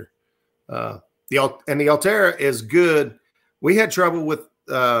changer. The Altera is good. We had trouble with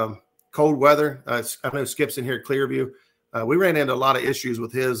cold weather. I know Skip's in here at Clearview. We ran into a lot of issues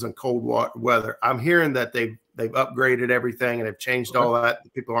with his and cold weather. I'm hearing that they've upgraded everything and they've changed all that.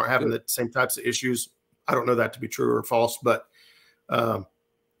 People aren't having the same types of issues. I don't know that to be true or false, but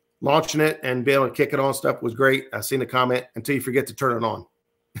launching it and being able to kick it on stuff was great. I seen the comment, until you forget to turn it on.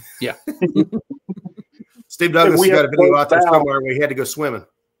 Yeah. Steve Douglas has got a video out there somewhere where he had to go swimming.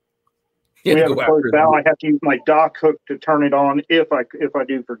 We have a closed bow. I have to use my dock hook to turn it on if I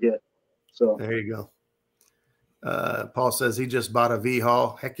do forget. So there you go. Paul says he just bought a V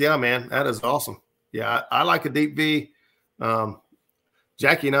hull. Heck yeah, man, that is awesome. Yeah, I like a deep V.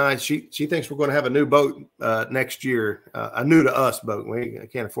 Jackie and I, she thinks we're going to have a new boat next year, a new to us boat. We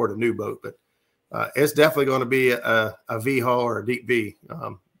can't afford a new boat, but it's definitely going to be a V hull or a deep V.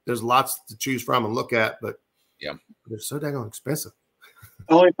 There's lots to choose from and look at, but they're so dang expensive.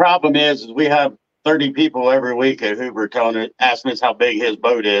 The only problem is we have 30 people every week at Hoover asking us how big his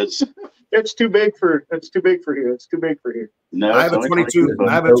boat is. It's too big for here. It's too big for here. No, I have a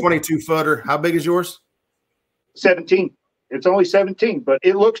 22 footer. How big is yours? 17. It's only 17, but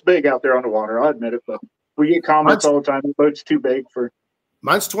it looks big out there on the water. I'll admit it, but we get comments all the time. The boat's too big for.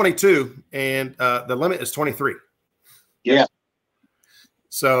 Mine's 22, and the limit is 23. Yeah.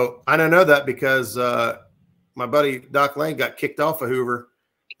 So I don't know that because my buddy Doc Lane got kicked off of Hoover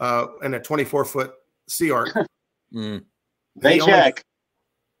in a 24-foot Sea Arc. They check.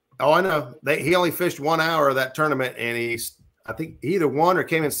 I know. He only fished 1 hour of that tournament, and I think he either won or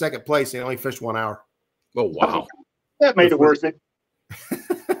came in second place, and he only fished 1 hour. Oh, wow. That made it worth it.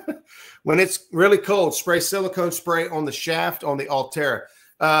 When it's really cold, spray silicone spray on the shaft on the Altera.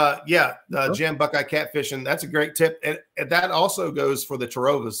 Jim Buckeye Catfishing. That's a great tip. And that also goes for the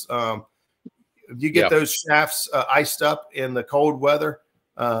Tarovas. If you get those shafts iced up in the cold weather,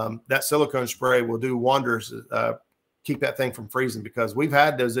 that silicone spray will do wonders. Keep that thing from freezing, because we've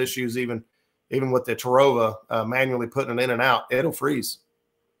had those issues even with the Tarova manually putting it in and out. It'll freeze.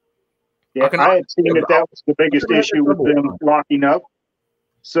 Yeah, I had seen that was the biggest issue with them locking up.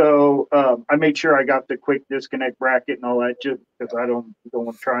 So I made sure I got the quick disconnect bracket and all that, just because I don't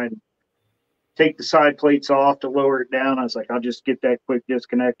want to try and take the side plates off to lower it down. I was like, I'll just get that quick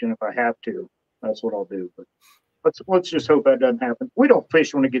disconnect, and if I have to, That's what I'll do. But let's just hope that doesn't happen. We don't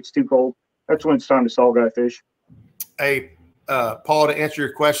fish when it gets too cold. That's when it's time to saw guy fish. Hey, Paul, to answer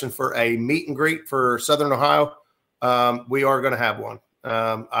your question, for a meet and greet for Southern Ohio, we are going to have one.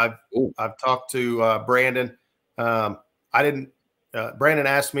 I've talked to Brandon. Brandon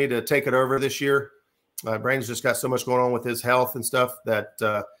asked me to take it over this year. Brandon's just got so much going on with his health and stuff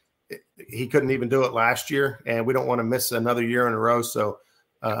that he couldn't even do it last year, and we don't want to miss another year in a row. So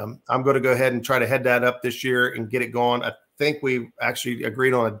I'm going to go ahead and try to head that up this year and get it going. I think we actually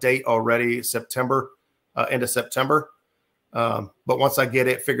agreed on a date already, September, end of September. But once I get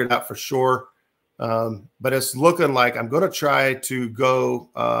it figured out for sure, but it's looking like I'm going to try to go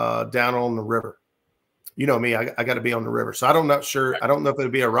down on the river. You know me, I got to be on the river. So I don't know if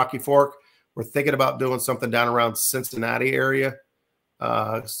it'll be a Rocky Fork. We're thinking about doing something down around Cincinnati area.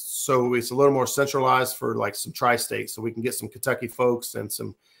 So it's a little more centralized for like some tri-state, so we can get some Kentucky folks and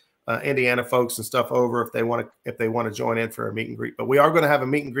some Indiana folks and stuff over if they want to join in for a meet and greet. But we are going to have a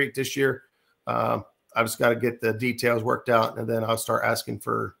meet and greet this year. I just got to get the details worked out, and then I'll start asking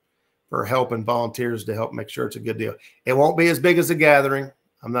for help and volunteers to help make sure it's a good deal. It won't be as big as a gathering.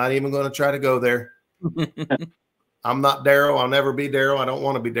 I'm not even going to try to go there. I'm not Daryl. I'll never be Daryl. I don't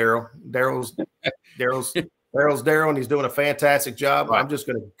want to be Daryl. Daryl's Daryl, and he's doing a fantastic job. Right. I'm just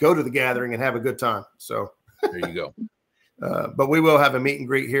going to go to the gathering and have a good time. So there you go. But we will have a meet and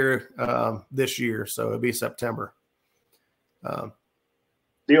greet here this year, so it'll be September.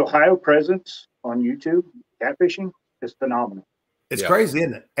 The Ohio presence on YouTube, catfishing, is phenomenal. It's crazy,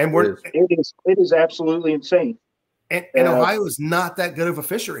 isn't it? And it is absolutely insane. And Ohio is not that good of a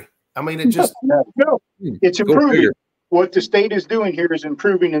fishery. I mean, it just no, it's improving. What the state is doing here is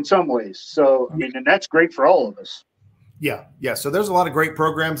improving in some ways. So I mean, and that's great for all of us. Yeah. So there's a lot of great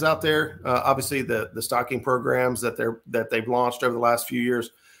programs out there. Obviously, the stocking programs that they've launched over the last few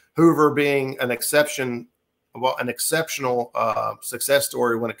years. Hoover being an exceptional success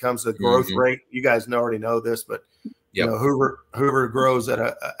story when it comes to growth rate. You guys already know this, but you know, Hoover grows at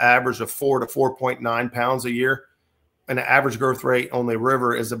an average of 4 to 4.9 pounds a year, and the average growth rate on the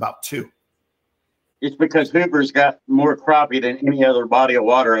river is about 2. It's because Hoover's got more crappie than any other body of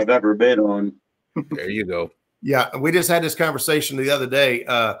water I've ever been on. There you go. Yeah, we just had this conversation the other day.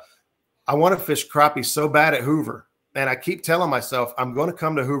 I want to fish crappie so bad at Hoover, and I keep telling myself I'm going to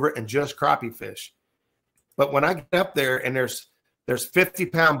come to Hoover and just crappie fish. But when I get up there and there's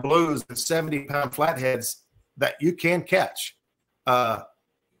 50-pound blues and 70-pound flatheads that you can catch, I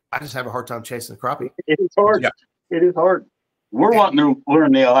just have a hard time chasing crappie. It is hard. Yeah. It is hard. We're wanting to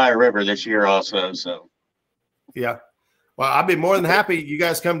learn the Ohio River this year also. So, yeah. Well, I'd be more than happy. You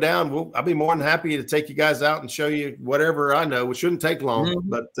guys come down. I'll be more than happy to take you guys out and show you whatever I know. It shouldn't take long,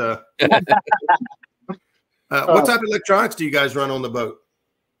 but what type of electronics do you guys run on the boat?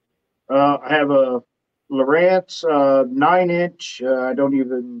 I have a Lowrance 9-inch. I don't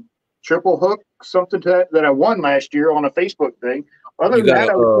even triple hook, something to that I won last year on a Facebook thing. Other than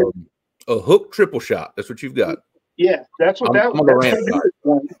that, a hook triple shot. That's what you've got. Yeah, that's what that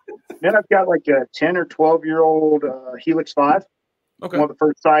was. Then I've got like a 10 or 12-year-old Helix 5. Okay. One of the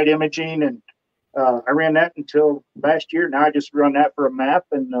first side imaging, and I ran that until last year. Now I just run that for a map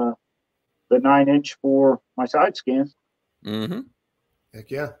and the 9-inch for my side scans. Mm-hmm. Heck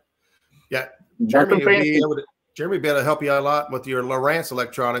yeah. Yeah. Jeremy will be able to help you out a lot with your Lowrance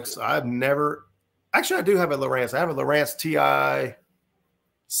electronics. I do have a Lowrance. I have a Lowrance TI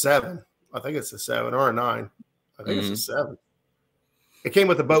 7. I think it's a 7 or a 9. I think it's a 7. It came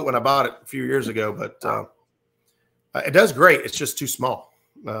with the boat when I bought it a few years ago, but it does great. It's just too small.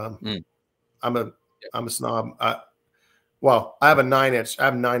 I'm a snob. I have a 9-inch. I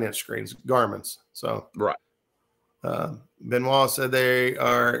have 9-inch screens, Garmin's. So right. Benoit said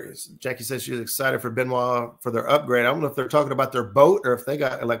Jackie says she's excited for Benoit for their upgrade. I don't know if they're talking about their boat or if they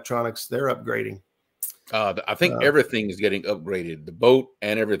got electronics they're upgrading. I think everything is getting upgraded, the boat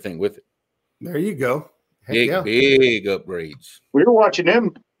and everything with it. There you go. Big upgrades. We were watching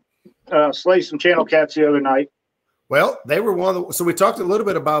them slay some channel cats the other night. Well, they were one of the, so we talked a little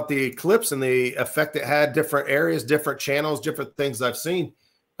bit about the eclipse and the effect it had, different areas, different channels, different things I've seen.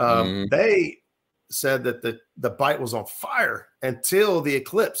 They said that the bite was on fire until the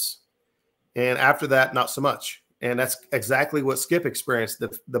eclipse. And after that, not so much. And that's exactly what Skip experienced.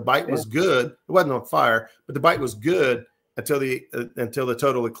 The bite was good. It wasn't on fire, but the bite was good until the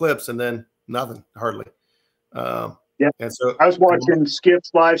total eclipse, and then nothing, hardly. And so I was watching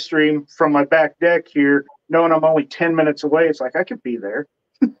Skip's live stream from my back deck here, knowing I'm only 10 minutes away. It's like I could be there.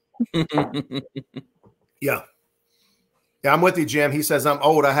 Yeah, I'm with you, Jim. He says I'm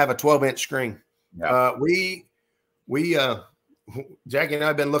old. I have a 12-inch screen. Yeah. We Jackie and I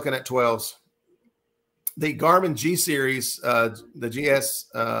have been looking at 12s. the Garmin G series, the GS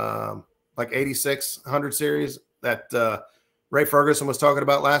like 8600 series that Ray Ferguson was talking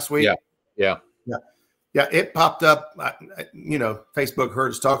about last week. Yeah, it popped up. You know, Facebook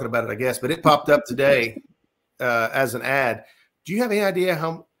heard us talking about it, I guess, but it popped up today as an ad. Do you have any idea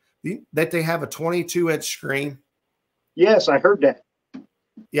how that they have a 22-inch screen? Yes, I heard that.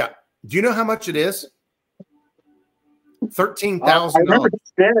 Yeah. Do you know how much it is? $13,000. I remember it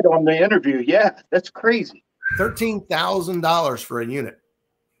said on the interview. Yeah, that's crazy. $13,000 for a unit.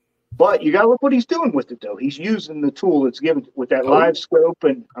 But you got to look what he's doing with it, though. He's using the tool that's given with that live scope,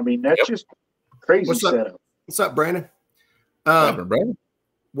 and I mean that's just crazy setup. What's up, Brandon? Brandon?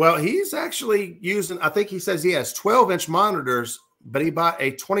 Well, he's actually using. I think he says he has 12-inch monitors, but he bought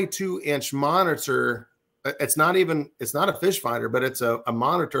a 22-inch monitor. It's not a fish finder, but it's a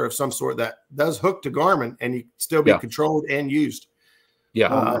monitor of some sort that does hook to Garmin and you still be controlled and used.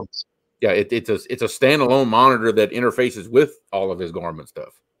 Yeah. It's a standalone monitor that interfaces with all of his Garmin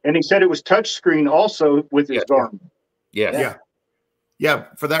stuff. And he said it was touchscreen also with his Garmin. Yeah.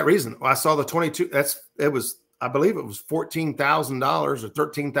 For that reason, I saw the 22. I believe it was $14,000 or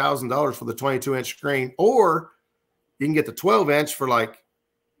 $13,000 for the 22-inch screen, or you can get the 12-inch for like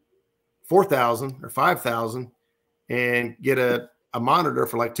 $4,000 or $5,000 and get a monitor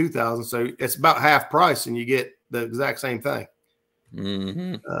for like $2,000. So it's about half price and you get the exact same thing.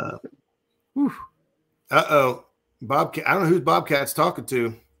 Bobcat. I don't know who Bobcat's talking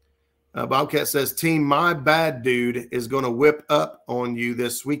to. Bobcat says, "Team My Bad Dude is going to whip up on you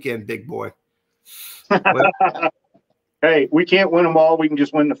this weekend, big boy." Well, hey, we can't win them all. We can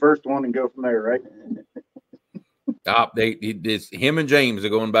just win the first one and go from there, right? It's him and James are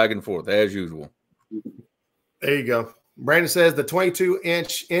going back and forth as usual. There you go. Brandon says the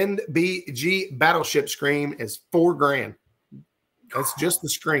 22-inch NBG battleship screen is $4,000. That's just the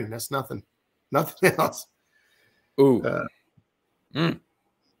screen. That's nothing else. Ooh.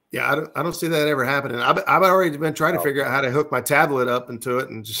 Yeah, I don't see that ever happening. I've already been trying to figure out how to hook my tablet up into it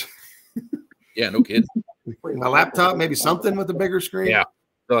and just no kidding. My laptop, maybe something with a bigger screen. Yeah.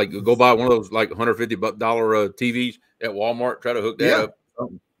 Like go buy one of those like $150 TVs at Walmart, try to hook that up.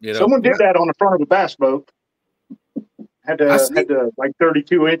 You know? Someone did that on the front of the bass boat. Had to like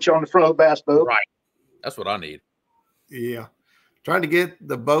 32-inch on the front of the bass boat. Right. That's what I need. Yeah. Trying to get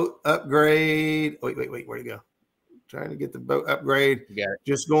the boat upgrade. Wait, where'd it go? Trying to get the boat upgrade.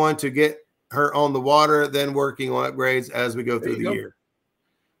 Just going to get her on the water, then working on upgrades as we go through the year.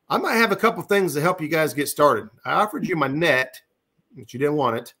 I might have a couple things to help you guys get started. I offered you my net, but you didn't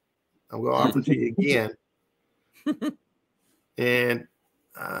want it. I'm going to offer it to you again. And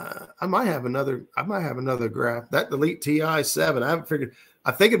I might have another graph. That Elite TI-7. I haven't figured.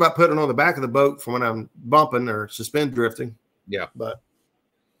 I'm thinking about putting it on the back of the boat for when I'm bumping or suspend drifting. Yeah. But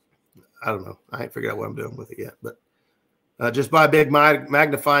I don't know. I ain't figured out what I'm doing with it yet. But just buy a big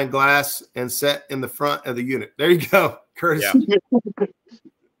magnifying glass and set in the front of the unit. There you go, Curtis. Yeah.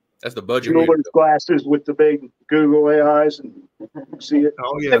 That's the budget. Those glasses with the big Google AIs and see it.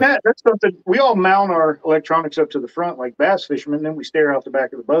 Oh yeah. And that's something we all mount our electronics up to the front like bass fishermen. Then we stare out the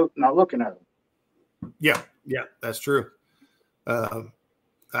back of the boat, not looking at them. Yeah, that's true.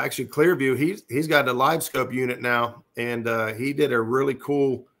 Actually, Clearview, he's got a live scope unit now, and he did a really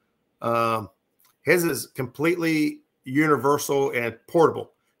cool. His is completely universal and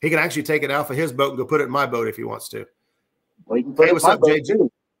portable. He can actually take it off of his boat and go put it in my boat if he wants to. Well, you can put what's up,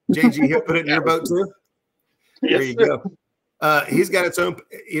 JG? JG, he'll put it in your boat too. Yes, there you go. He's got its own,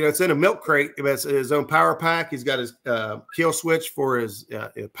 it's in a milk crate. It's his own power pack. He's got his kill switch for his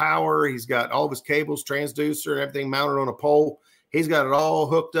power. He's got all of his cables, transducer, and everything mounted on a pole. He's got it all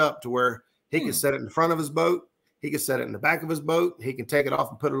hooked up to where he can set it in front of his boat. He can set it in the back of his boat. He can take it off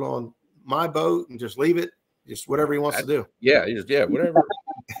and put it on my boat and just leave it. Just whatever he wants to do. Yeah, whatever.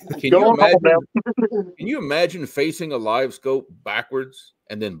 Can you imagine facing a live scope backwards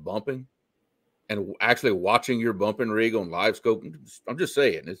and then bumping and actually watching your bumping rig on live scope? I'm just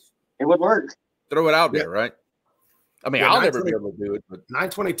saying it would work. Throw it out there, right? I mean, I'll never be able to do it. But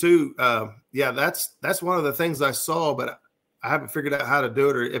 922, that's one of the things I saw, but I haven't figured out how to do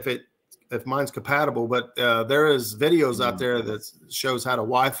it or if mine's compatible. But there is videos out there that shows how to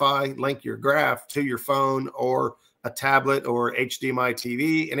Wi-Fi link your graph to your phone or a tablet or HDMI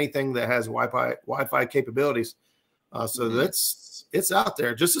TV, anything that has Wi-Fi capabilities. So it's out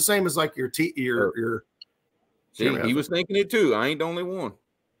there, just the same as like your. See, he was thinking it too. I ain't the only one.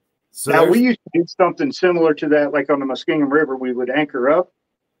 So now we used to do something similar to that, like on the Muskingum River. We would anchor up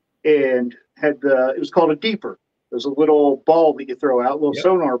and had it was called a deeper. There's a little ball that you throw out, a little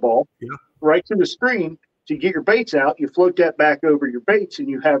sonar ball, right to the screen. So you get your baits out, you float that back over your baits, and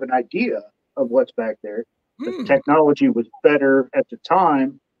you have an idea of what's back there. If the technology was better at the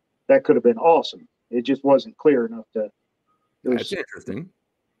time, that could have been awesome. It just wasn't clear enough to. That's interesting.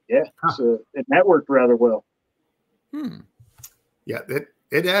 Yeah, so and that worked rather well. Yeah,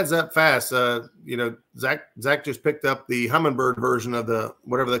 it adds up fast. You know, Zach just picked up the Humminbird version of the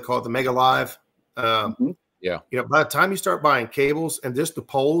whatever they call it, the Mega Live. Yeah, you know, by the time you start buying cables and just the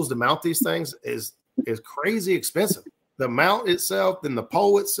poles to mount these things is crazy expensive. The mount itself, then the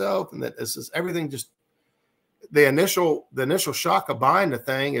pole itself, and that this is everything. Just the initial shock of buying the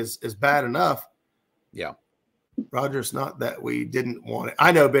thing is bad enough. Yeah, Roger, it's not that we didn't want it.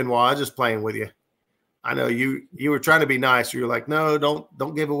 I know, Benoit. I was just playing with you. I know you were trying to be nice. You were like, no,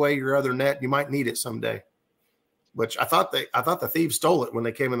 don't give away your other net. You might need it someday. Which I thought the thieves stole it when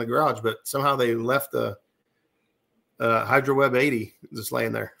they came in the garage, but somehow they left the HydroWeb 80 just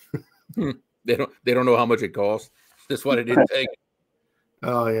laying there. They don't know how much it costs. That's why they didn't take it.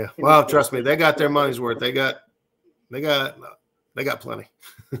 Oh yeah. Well, trust me, they got their money's worth. They got plenty.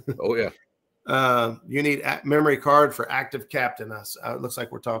 Oh yeah. You need a memory card for active captain. It looks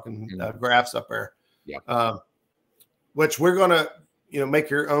like we're talking graphs up there. Yeah. Which we're gonna, make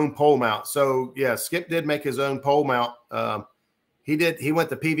your own pole mount. So yeah, Skip did make his own pole mount. He went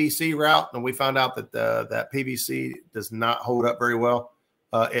the PVC route, and we found out that that PVC does not hold up very well.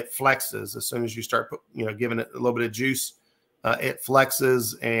 It flexes as soon as you start giving it a little bit of juice. It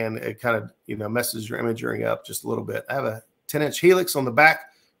flexes and it kind of messes your imagery up just a little bit. I have a 10-inch helix on the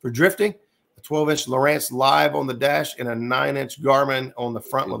back for drifting, a 12-inch Lowrance Live on the dash, and a 9-inch Garmin on the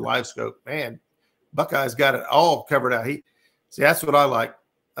front with live scope. Man, Buckeye's got it all covered out. That's what I like,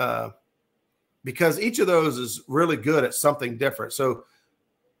 because each of those is really good at something different. So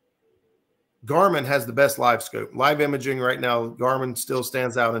Garmin has the best live scope. Live imaging right now, Garmin still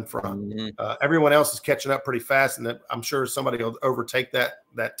stands out in front. Everyone else is catching up pretty fast, and I'm sure somebody will overtake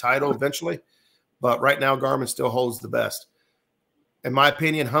that title eventually. But right now, Garmin still holds the best. In my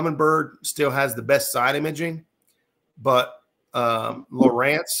opinion, Humminbird still has the best side imaging, but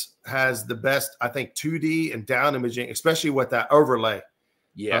Lowrance has the best, I think, 2D and down imaging, especially with that overlay.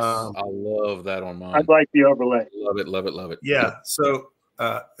 Yes, I love that on mine. I'd like the overlay. Love it, love it, love it. Yeah. So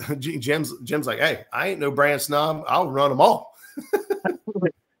Jim's like, hey, I ain't no brand snob. I'll run them all.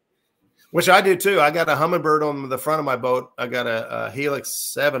 Which I do too. I got a Humminbird on the front of my boat. I got a Helix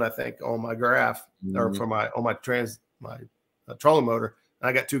 7, I think, on my graph or for my trolling motor. And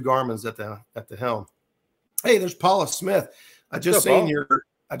I got 2 Garmins at the helm. Hey, there's Paula Smith. I just seen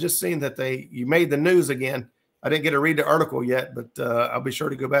that you made the news again. I didn't get to read the article yet, but I'll be sure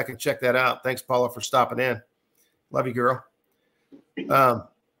to go back and check that out. Thanks, Paula, for stopping in. Love you, girl. I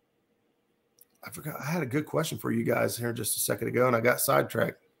forgot. I had a good question for you guys here just a second ago, and I got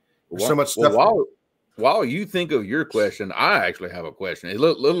sidetracked. There's so much stuff. While you think of your question, I actually have a question. A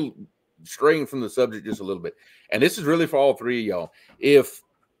little straying from the subject just a little bit, and this is really for all three of y'all. If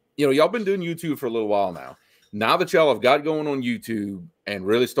y'all been doing YouTube for a little while now. Now that y'all have got going on YouTube and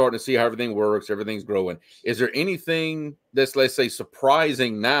really starting to see how everything works, everything's growing, is there anything that's, let's say,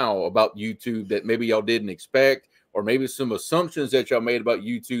 surprising now about YouTube that maybe y'all didn't expect, or maybe some assumptions that y'all made about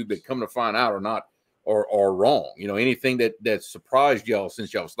YouTube that come to find out are not or wrong? Anything that surprised y'all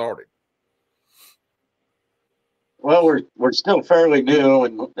since y'all started? Well, we're still fairly new,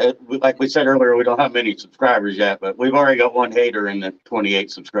 and like we said earlier, we don't have many subscribers yet, but we've already got one hater in the 28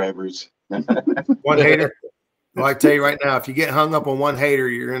 subscribers. One hater? Well, I tell you right now, if you get hung up on one hater,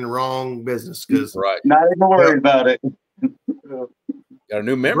 you're in the wrong business. Because not even worried about it. Got a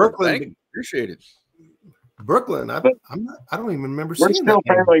new member. Brooklyn, thank you. Appreciate it. Brooklyn, I don't even remember seeing that. We're still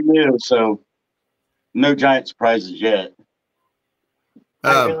fairly new, so no giant surprises yet.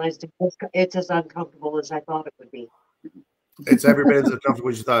 I realized it's as uncomfortable as I thought it would be. It's every bit as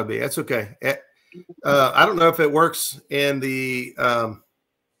uncomfortable as you thought it'd be. That's okay. I don't know if it works in the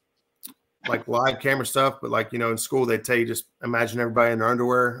like live camera stuff, but in school they tell you just imagine everybody in their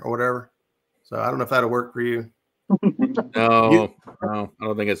underwear or whatever. So I don't know if that'll work for you. No, I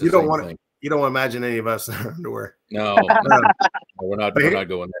don't think it's the same thing. You don't want to imagine any of us in our underwear. No, we're not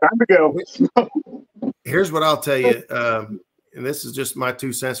going there. Time to go. Here's what I'll tell you. And this is just my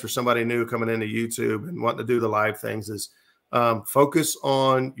 2 cents for somebody new coming into YouTube and wanting to do the live things, is focus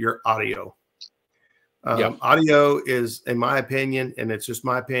on your audio. Audio is, in my opinion, and it's just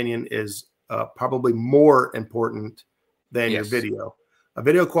my opinion, is probably more important than your video.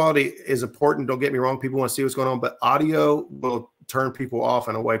 Video quality is important. Don't get me wrong. People want to see what's going on, but audio will turn people off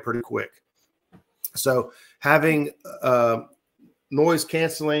and away pretty quick. So having noise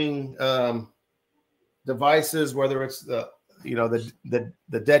canceling devices, whether it's the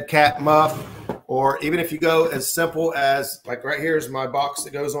dead cat muff, or even if you go as simple as, like, right here is my box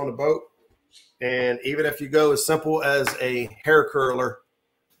that goes on the boat. And even if you go as simple as a hair curler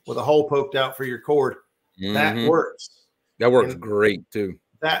with a hole poked out for your cord, that works. That works great too.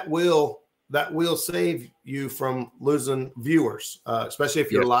 That will save you from losing viewers, especially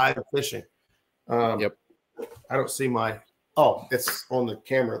if you're live fishing. Yep. I don't see my. Oh, it's on the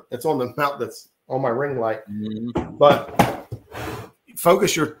camera. It's on the mount that's on my ring light. But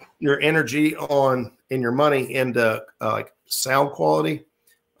focus your energy on and your money into like sound quality,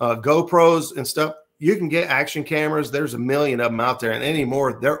 GoPros and stuff. You can get action cameras. There's a million of them out there, and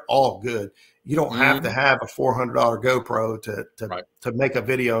anymore they're all good. You don't have to have a $400 GoPro to make a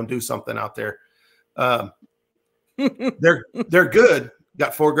video and do something out there. They're good.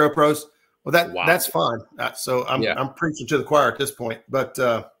 Got 4 GoPros. Well, that's fine. So I'm preaching to the choir at this point. But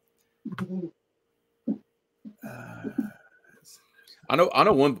I know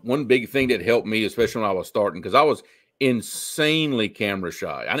one big thing that helped me, especially when I was starting, because I was insanely camera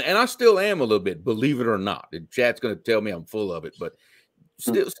shy, and I still am a little bit, believe it or not. The chat's going to tell me I'm full of it, but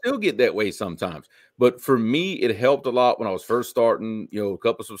still get that way sometimes. But for me, it helped a lot when I was first starting. You know, a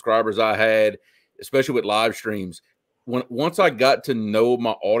couple of subscribers I had, especially with live streams. Once I got to know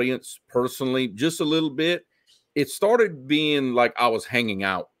my audience personally just a little bit, it started being like I was hanging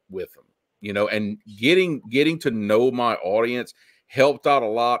out with them, you know, and getting to know my audience helped out a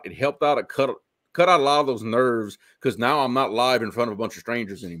lot. It helped out cut out a lot of those nerves, because now I'm not live in front of a bunch of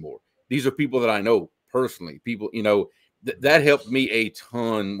strangers anymore. These are people that I know personally. People, you know, that helped me a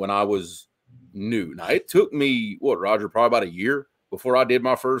ton when I was new. Now, it took me, Roger, probably about a year before I did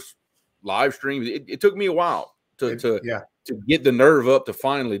my first live stream. It took me a while to get the nerve up to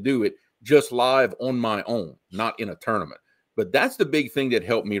finally do it just live on my own, not in a tournament. But that's the big thing that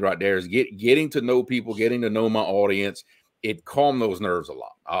helped me right there, is getting to know people, getting to know my audience. It calmed those nerves a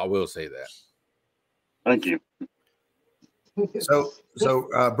lot. I will say that. Thank you.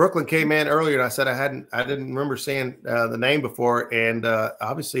 So Brooklyn came in earlier, and I said I didn't remember saying the name before, and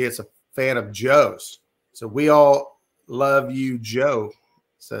obviously it's a fan of Joe's. So we all love you, Joe,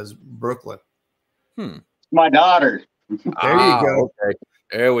 says Brooklyn. My daughter. There you go. Okay.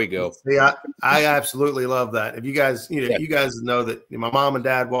 There we go. See, I absolutely love that. If you guys, you guys know that my mom and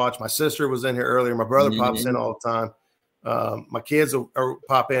dad watch. My sister was in here earlier. My brother pops in all the time. My kids will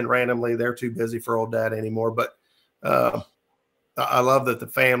pop in randomly. They're too busy for old dad anymore. But I love that the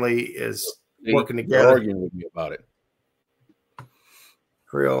family is working together. Arguing with me about it.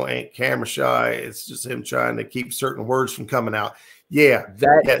 Creole ain't camera shy. It's just him trying to keep certain words from coming out. Yeah,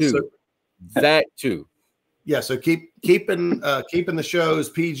 that too. Yeah, so keeping the shows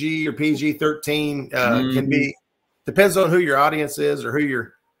PG or PG-13 can be, depends on who your audience is or who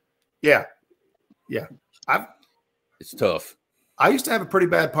you're. Yeah. It's tough. I used to have a pretty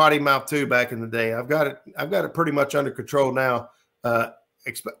bad potty mouth too back in the day. I've got it pretty much under control now.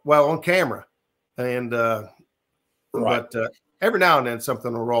 On camera, and but every now and then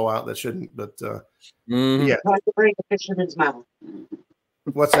something will roll out that shouldn't. But yeah, hard to break a fisherman's mouth.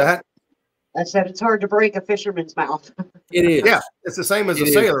 What's that? I said it's hard to break a fisherman's mouth. It is. Yeah, it's the same as a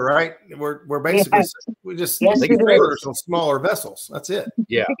sailor, right? We're basically we just sailors on smaller vessels. That's it.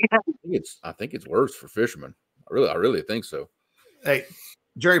 Yeah, I think it's worse for fishermen. I really think so. Hey,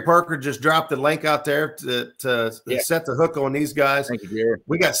 Jerry Parker just dropped the link out there to set the hook on these guys. Thank you, Jerry.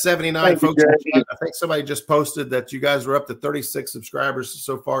 We got 79 folks. I think somebody just posted that you guys are up to 36 subscribers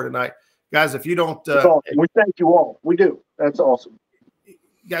so far tonight. Guys, if you don't, awesome. We thank you all. We do. That's awesome.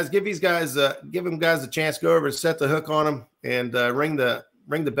 Guys, give them guys a chance. Go over and set the hook on them and ring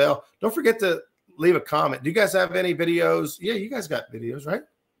the bell. Don't forget to leave a comment. Do you guys have any videos? Yeah, you guys got videos, right?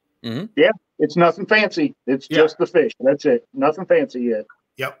 Mm-hmm. Yeah, it's nothing fancy. It's just the fish. That's it. Nothing fancy yet.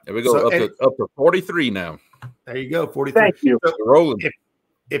 Yep. There we go. Up to 43 now. There you go. 43. Thank you. So, rolling.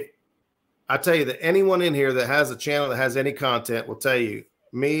 If I tell you that anyone in here that has a channel that has any content will tell you,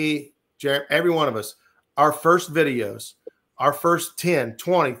 me, Jeremy, every one of us, our first videos, our first 10,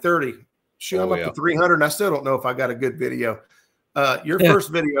 20, 30, I'm up to 300, and I still don't know if I got a good video. Your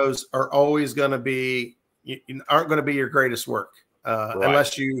first videos are always going to be, aren't going to be your greatest work.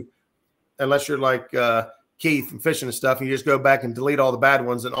 Unless you're like Keith and fishing and stuff, and you just go back and delete all the bad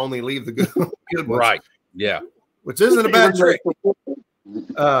ones and only leave the good ones. Right. Yeah. Which isn't a bad trick.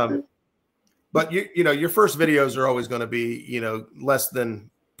 But your first videos are always going to be, less than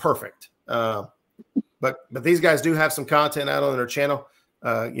perfect. But these guys do have some content out on their channel.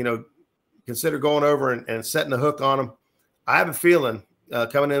 Consider going over and setting the hook on them. I have a feeling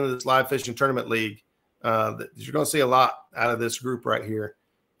coming into this live fishing tournament league, that you're going to see a lot out of this group right here.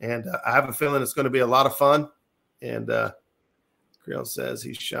 And I have a feeling it's going to be a lot of fun. And Creole says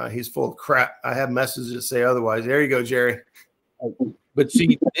he's shy. He's full of crap. I have messages that say otherwise. There you go, Jerry. But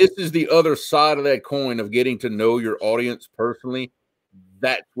see, this is the other side of that coin of getting to know your audience personally.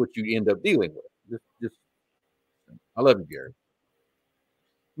 That's what you end up dealing with. Just I love you, Gary.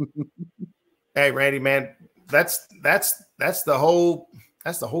 Hey, Randy, man, that's the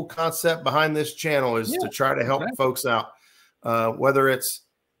whole concept behind this channel is to try to help folks out. Whether it's,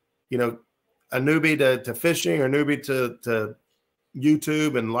 you know, a newbie to fishing or newbie to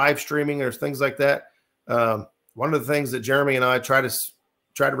YouTube and live streaming or things like that. One of the things that Jeremy and I try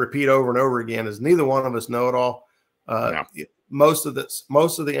to repeat over and over again is neither one of us know it all. Most of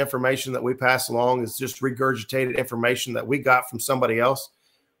the information that we pass along is just regurgitated information that we got from somebody else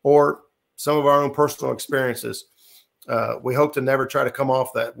or some of our own personal experiences. We hope to never try to come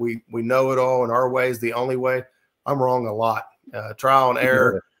off that we know it all and our way is the only way. I'm wrong a lot. Trial and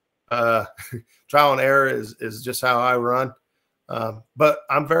error. Trial and error is just how I run. But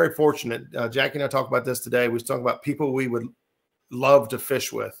I'm very fortunate. Jackie and I talked about this today. We was talking about people we would love to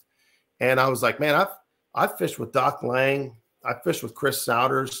fish with. And I was like, man, I've fished with Doc Lang. I fished with Chris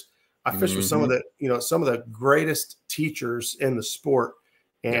Souders. I fished with some of the greatest teachers in the sport.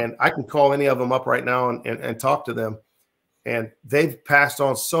 And I can call any of them up right now and talk to them. And they've passed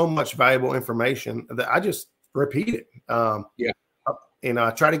on so much valuable information that I just repeat it. And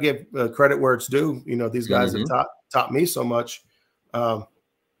I try to give credit where it's due. You know, these guys have taught me so much. But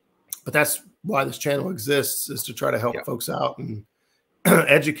that's why this channel exists, is to try to help folks out and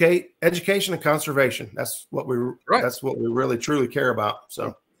education and conservation. That's what we really truly care about.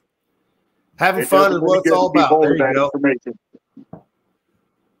 So having fun is what it's all about. There you go.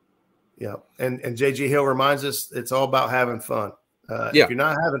 Yeah. And JG Hill reminds us it's all about having fun. If you're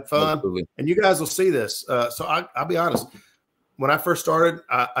not having fun, and you guys will see this. So I'll be honest. When I first started,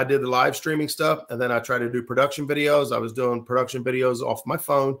 I did the live streaming stuff, and then I tried to do production videos. I was doing production videos off my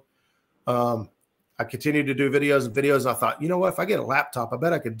phone. I continued to do videos. And I thought, you know what? If I get a laptop, I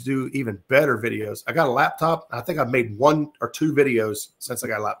bet I could do even better videos. I got a laptop. I think I've made 1 or 2 videos since I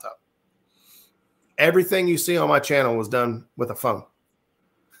got a laptop. Everything you see on my channel was done with a phone.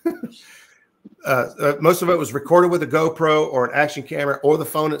 Most of it was recorded with a GoPro or an action camera or the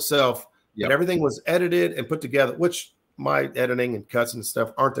phone itself. And everything was edited and put together, which my editing and cuts and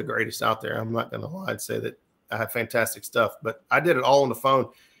stuff aren't the greatest out there. I'm not going to lie and say that I have fantastic stuff, but I did it all on the phone.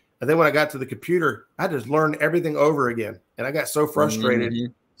 And then when I got to the computer, I just learned everything over again. And I got so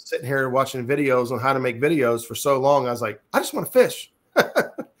frustrated sitting here watching videos on how to make videos for so long. I was like, I just want to fish.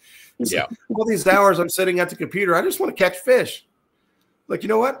 All these hours I'm sitting at the computer, I just want to catch fish. Like, you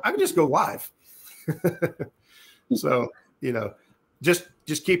know what? I can just go live. So, you know, just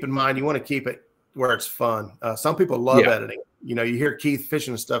keep in mind, you want to keep it where it's fun. Some people love editing. You know, you hear Keith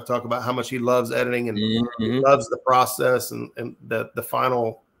Fishing and stuff talk about how much he loves editing and he loves the process and the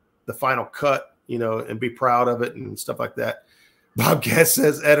final cut, you know, and be proud of it and stuff like that. Bobcat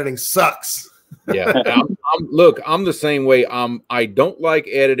says editing sucks. I'm the same way. I don't like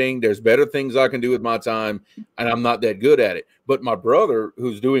editing. There's better things I can do with my time, and I'm not that good at it. But my brother,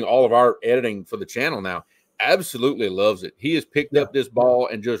 who's doing all of our editing for the channel now, absolutely loves it. He has picked up this ball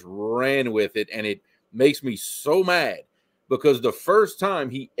and just ran with it, and it makes me so mad because the first time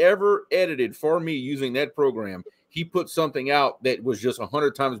he ever edited for me using that program, he put something out that was just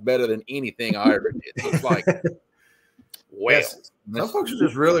 100 times better than anything I ever did. So it's like, well, some folks are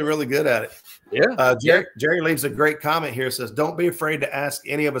just really, really good at it. Jerry leaves a great comment here. Says, "Don't be afraid to ask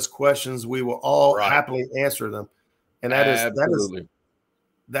any of us questions. We will all happily answer them." And that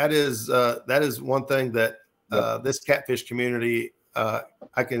is one thing that this catfish community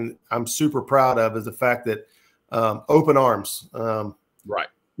I'm super proud of, is the fact that open arms. You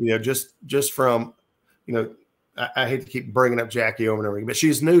know, just from, you know, I hate to keep bringing up Jackie over and over again, but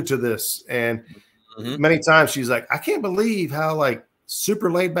she's new to this, and many times she's like, I can't believe how like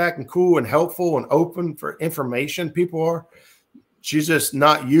super laid back and cool and helpful and open for information people are. She's just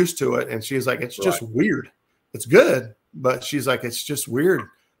not used to it, and she's like, it's just weird. It's good, but she's like, it's just weird.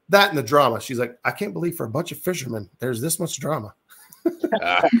 That and the drama. She's like, I can't believe for a bunch of fishermen there's this much drama.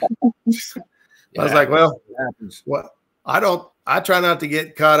 I was like, well, what? I try not to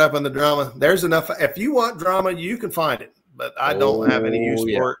get caught up in the drama. There's enough. If you want drama, you can find it, but I don't have any use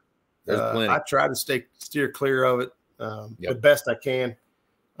for it. I try to steer clear of it the best I can.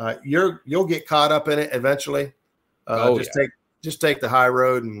 You'll get caught up in it eventually. Just take the high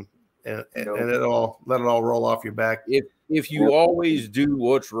road and let it all roll off your back. If you always do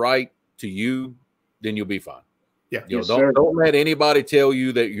what's right to you, then you'll be fine. Don't let anybody tell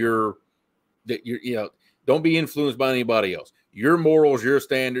you that you're don't be influenced by anybody else. Your morals, your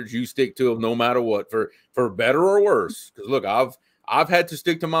standards, you stick to them no matter what, for better or worse. Because look, I've had to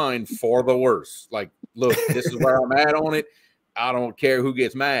stick to mine for the worse. Like, look, this is where I'm at on it. I don't care who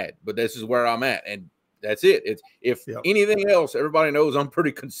gets mad, but this is where I'm at, and that's it. It's if anything else, everybody knows I'm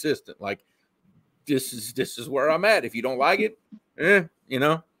pretty consistent. Like this is where I'm at. If you don't like it, you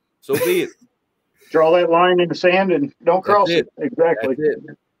know, so be it. Draw that line in the sand and don't cross it. Exactly.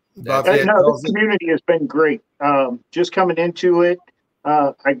 That's it. No, this community has been great. Just coming into it,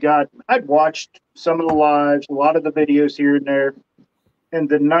 I'd watched some of the lives, a lot of the videos here and there. And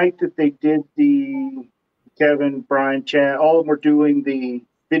the night that they did the Kevin, Brian, Chad, all of them were doing the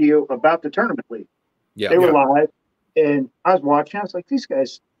video about the tournament league. Yeah, they were live, and I was watching. I was like, these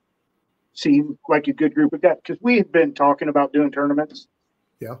guys seem like a good group of guys, because we had been talking about doing tournaments,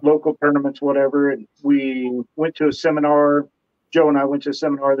 local tournaments, whatever. And we went to a seminar. Joe and I went to a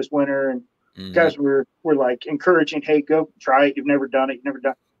seminar this winter, and guys were like encouraging, hey, go try it. You've never done it. You've never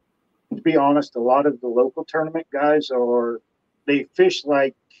done it. To be honest, a lot of the local tournament guys they fish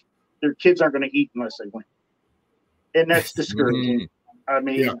like their kids aren't going to eat unless they win. And that's discouraging. I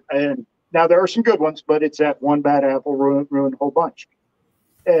mean, and now there are some good ones, but it's that one bad apple ruined a whole bunch.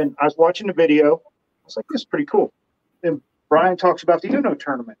 And I was watching the video. I was like, this is pretty cool. And Brian talks about the Uno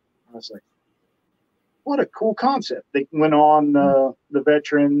tournament. I was like, what a cool concept. They went on the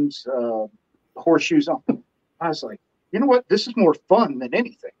veterans, horseshoes on. I was like, you know what? This is more fun than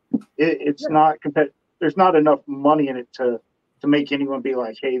anything. It's not competitive. There's not enough money in it to make anyone be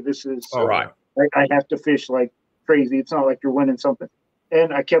like, hey, this is all right. I have to fish like crazy. It's not like you're winning something.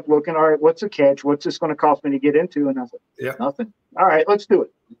 And I kept looking, all right, what's the catch? What's this going to cost me to get into? And I was like, nothing. All right, let's do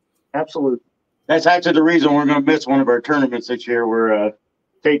it. Absolutely. That's actually the reason we're going to miss one of our tournaments this year. We're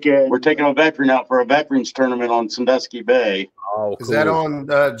taking a veteran out for a veterans tournament on Sandusky Bay. Oh, cool. Is that on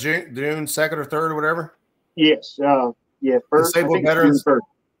June 2nd or 3rd or whatever? Yes. First. Disabled veterans.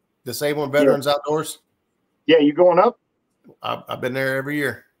 Disabled veterans outdoors. Yeah, you going up? I've been there every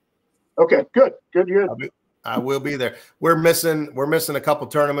year. Okay, good. I will be there. We're missing a couple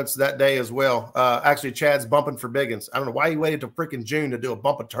tournaments that day as well. Actually, Chad's bumping for Biggins. I don't know why he waited till freaking June to do a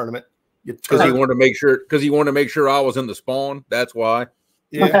bumping tournament. Because he wanted to make sure I was in the spawn. That's why.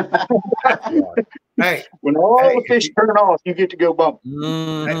 Yeah. Hey, when all the fish turn off, you get to go bump.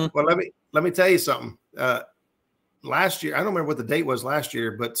 Hey, well, let me tell you something. Last year, I don't remember what the date was last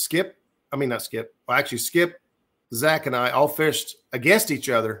year, but Skip, Zach, and I all fished against each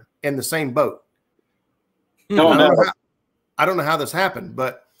other in the same boat. I don't know how this happened,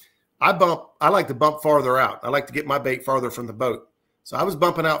 but I like to bump farther out. I like to get my bait farther from the boat. So I was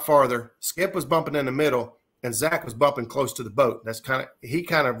bumping out farther. Skip was bumping in the middle, and Zach was bumping close to the boat. He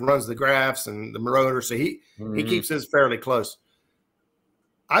kind of runs the graphs and the rotor, so he keeps his fairly close.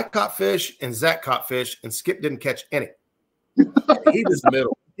 I caught fish, and Zach caught fish, and Skip didn't catch any. He was the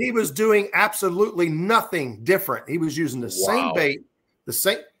middle. He was doing absolutely nothing different. He was using the same bait,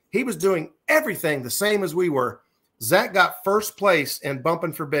 he was doing everything the same as we were. Zach got first place in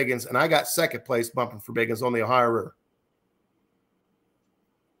bumping for Biggins, and I got second place bumping for Biggins on the Ohio River.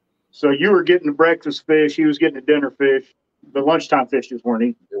 So you were getting the breakfast fish, he was getting the dinner fish. The lunchtime fish just weren't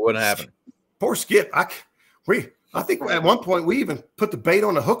eating. It wouldn't happen. Poor Skip. I think at one point we even put the bait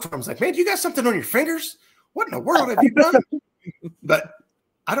on the hook for him. I was like, man, you got something on your fingers? What in the world have you done? But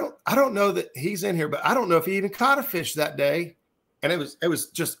I don't know that he's in here, but I don't know if he even caught a fish that day. And it was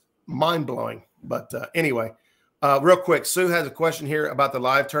just mind-blowing. But anyway, real quick, Sue has a question here about the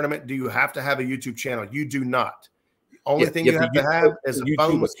live tournament. Do you have to have a YouTube channel? You do not. The only thing you have to have is a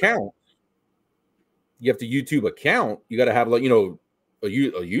phone account. You have to YouTube account. You got to have, like, a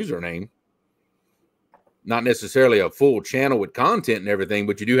username. Not necessarily a full channel with content and everything,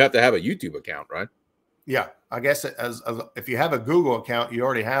 but you do have to have a YouTube account, right? Yeah, I guess if you have a Google account, you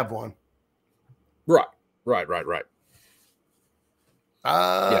already have one. Right.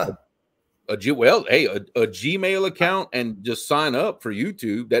 A Gmail account, and just sign up for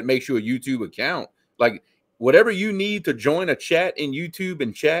YouTube. That makes you a YouTube account. Like, whatever you need to join a chat in YouTube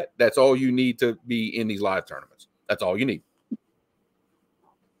and chat, that's all you need to be in these live tournaments. That's all you need.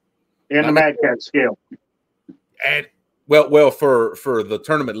 And the Mad Cat scale. And well, for the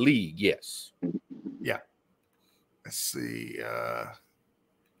tournament league, yes. Yeah. Let's see.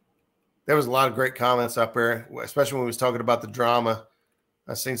 There was a lot of great comments up there, especially when we was talking about the drama.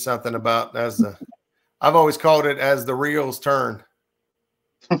 I seen something about I've always called it as the reels turn.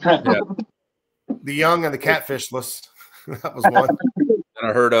 Yeah. The young and the catfishless. That was one. And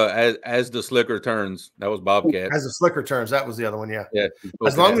I heard as the slicker turns. That was Bobcat. As the slicker turns. That was the other one. Yeah. Yeah.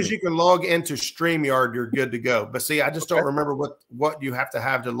 As long as you can log into StreamYard, you're good to go. But see, I just don't remember what you have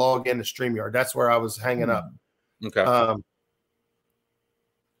to log into StreamYard. That's where I was hanging up. Okay.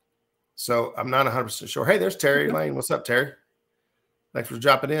 So I'm not 100% sure. Hey, there's Terry Lane. What's up, Terry? Thanks for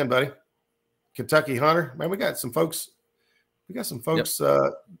dropping in, buddy. Kentucky Hunter. Man, we got some folks We got some folks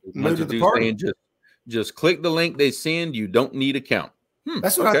new to the party. Just click the link they send. You don't need a count.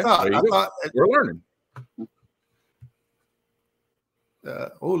 That's what I thought. I thought we're learning.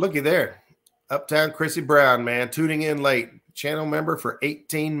 Oh, looky there. Uptown Chrissy Brown, man, tuning in late. Channel member for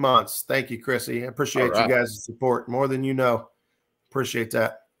 18 months. Thank you, Chrissy. I appreciate you guys' support more than you know. Appreciate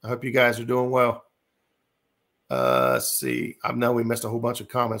that. I hope you guys are doing well. Let's see. I know we missed a whole bunch of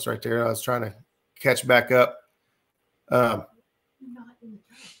comments right there. I was trying to catch back up.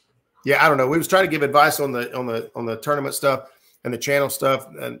 Yeah, I don't know. We was trying to give advice on the tournament stuff and the channel stuff.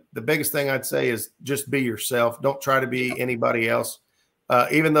 And the biggest thing I'd say is just be yourself. Don't try to be anybody else.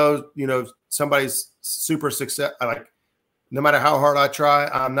 Even though, you know, somebody's super success, like no matter how hard I try,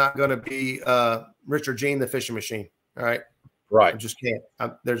 I'm not going to be Richard Gene, the fishing machine. All right. Right. I just can't.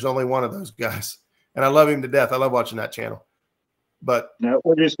 There's only one of those guys. And I love him to death. I love watching that channel. But no,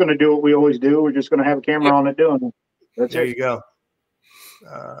 we're just going to do what we always do. We're just going to have a camera on it doing it. That's there it. You go.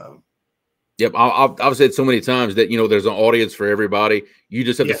 Yep. I've said so many times that, you know, there's an audience for everybody. You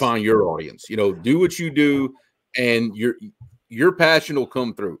just have to find your audience. You know, do what you do, and your passion will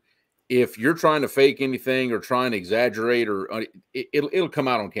come through. If you're trying to fake anything or trying to exaggerate, or it'll come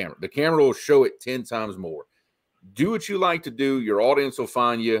out on camera. The camera will show it 10 times more. Do what you like to do. Your audience will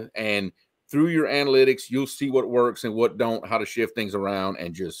find you, and through your analytics, you'll see what works and what don't, how to shift things around,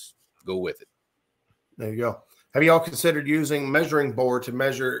 and just go with it. There you go. Have you all considered using measuring board to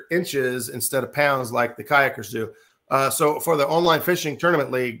measure inches instead of pounds like the kayakers do? So for the online fishing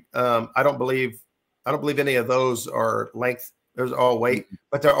tournament league, I don't believe any of those are length. Those are all weight,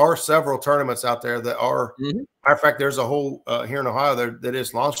 but there are several tournaments out there that are. Matter of fact, there's a whole here in Ohio that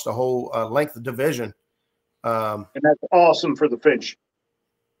just launched a whole length division. And that's awesome for the fish.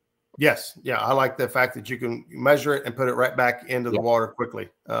 Yes. Yeah. I like the fact that you can measure it and put it right back into the water quickly,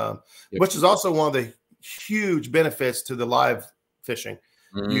 which is also one of the huge benefits to the live fishing.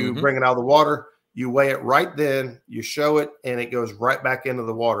 You bring it out of the water, you weigh it right then, you show it, and it goes right back into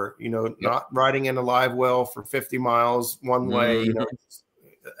the water. You know, not riding in a live well for 50 miles one way. You know,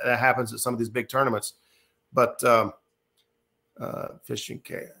 that happens at some of these big tournaments. But fishing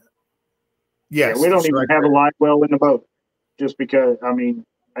can. Yes, we don't even have a live well in the boat, just because. I mean,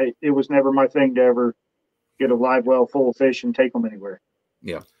 it was never my thing to ever get a live well full of fish and take them anywhere.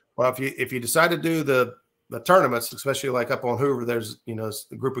 Yeah. Well, if you decide to do the tournaments, especially like up on Hoover, there's, you know,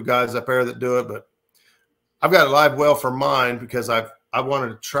 a group of guys up there that do it, but I've got a live well for mine because I wanted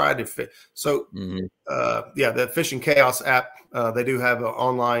to try to fit. So the Fishing Chaos app, they do have an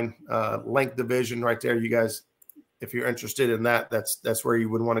online length division right there. You guys, if you're interested in that, that's where you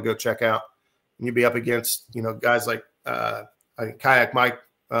would want to go check out. And you'd be up against, you know, guys like Kayak Mike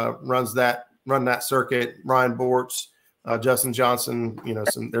run that circuit, Ryan Bortz, Justin Johnson. You know,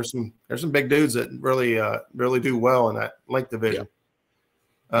 there's some big dudes that really do well in that length division.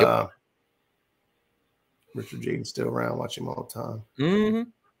 Richard Gene's still around. Watch him all the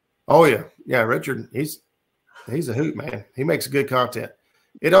time. Oh yeah, Richard. He's a hoot, man. He makes good content.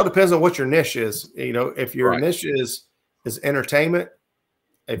 It all depends on what your niche is. You know, if your niche is entertainment,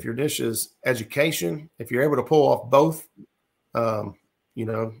 if your niche is education, if you're able to pull off both, you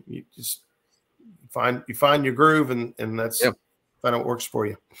know, you just find your groove, and that's find out what works for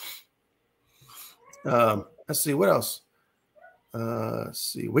you. Let's see what else. Let's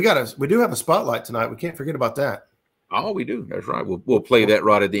see. We do have a spotlight tonight. We can't forget about that. Oh, we do. That's right. We'll play that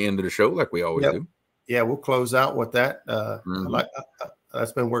right at the end of the show, like we always do. Yeah, we'll close out with that.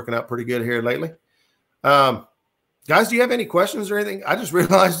 That's been working out pretty good here lately. Guys, do you have any questions or anything? I just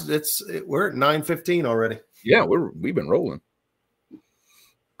realized we're at 9:15 already. Yeah, we've been rolling.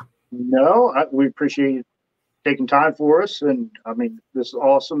 No, we appreciate you taking time for us, and I mean, this is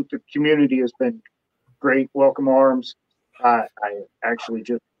awesome. The community has been great. Welcome arms. I actually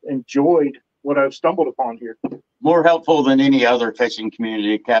just enjoyed what I've stumbled upon here. More helpful than any other fishing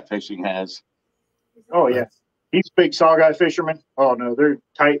community Catfishing has. Oh yeah, he's a big saugeye fisherman. Oh no, they're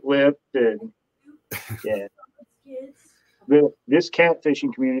tight-lipped, and yeah. This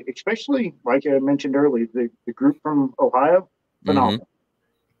catfishing community, especially like I mentioned earlier, the group from Ohio, phenomenal.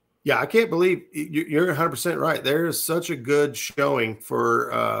 Yeah, I can't believe you're 100% right. There is such a good showing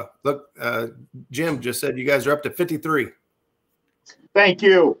for Jim just said you guys are up to 53. Thank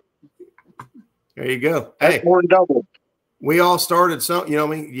you. There you go. That's more than double. We all started some, you know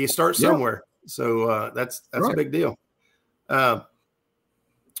what I mean? You start somewhere. So that's a big deal. But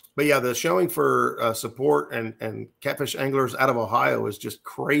yeah, the showing for support and catfish anglers out of Ohio is just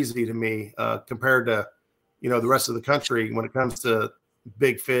crazy to me compared to, you know, the rest of the country when it comes to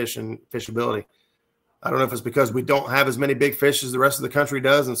big fish and fishability. I don't know if it's because we don't have as many big fish as the rest of the country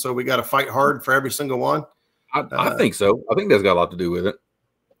does, and so we got to fight hard for every single one. I think so. I think that's got a lot to do with it.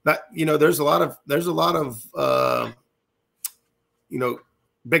 But there's a lot of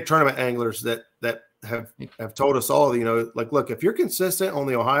big tournament anglers that have told us all, like, look, if you're consistent on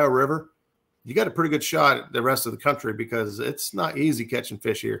the Ohio River, you got a pretty good shot at the rest of the country, because it's not easy catching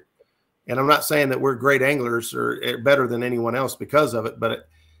fish here. And I'm not saying that we're great anglers or better than anyone else because of it, but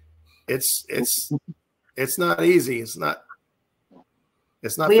it's not easy. It's not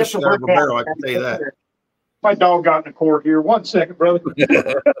fishing out of a barrel. I can tell you that. My dog got in the court here. 1 second, brother.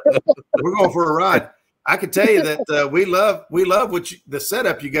 We're going for a ride. I can tell you that we love the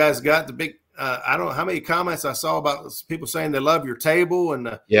setup you guys got. The big, I don't know how many comments I saw about people saying they love your table and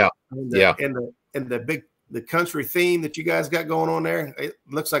the country theme that you guys got going on there. It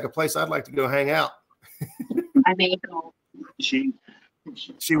looks like a place I'd like to go hang out. I may go. She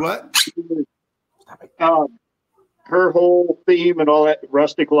what? Her whole theme and all that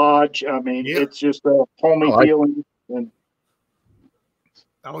rustic lodge. I mean, it's just a homey feeling. And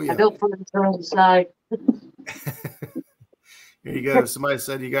I built furniture on the side. Here you go. Somebody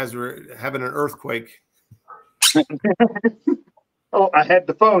said you guys were having an earthquake. Oh, I had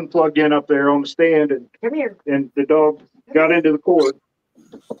the phone plugged in up there on the stand, and come here. And the dog got into the court.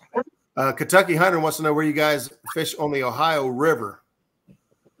 Kentucky Hunter wants to know where you guys fish on the Ohio River.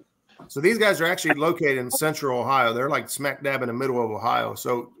 So these guys are actually located in central Ohio. They're like smack dab in the middle of Ohio.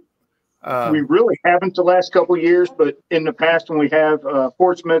 So we really haven't the last couple of years, but in the past, when we have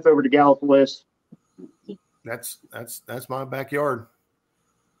Fort Smith over to Gallipolis, that's my backyard.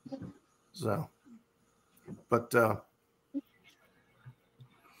 So, but I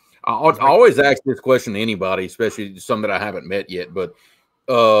always ask this question to anybody, especially some that I haven't met yet, but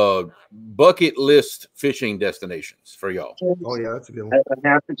bucket list fishing destinations for y'all. Oh yeah, that's a good one. I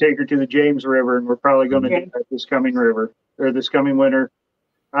have to take her to the James River, and we're probably going to do that this coming winter.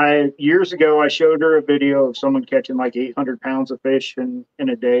 Years ago, I showed her a video of someone catching like 800 pounds of fish in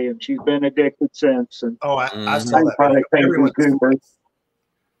a day, and she's been addicted since. And I saw that.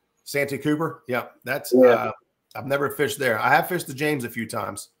 Santee Cooper, yeah, that's I've never fished there. I have fished the James a few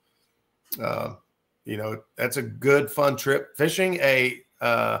times. That's a good fun trip. Fishing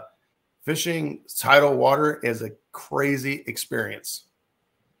tidal water is a crazy experience.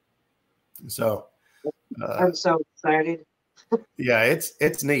 So I'm so excited. Yeah,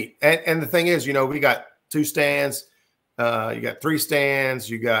 it's neat. And the thing is, we got 2 stands, you got 3 stands,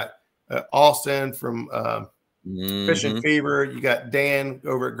 you got Austin from Fishing Fever, you got Dan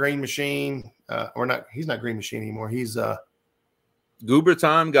over at Green Machine, he's not Green Machine anymore. He's Goober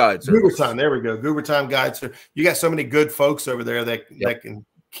Time Guide Service. Goober Time, there we go. Goober Time Guide Service. You got so many good folks over there that can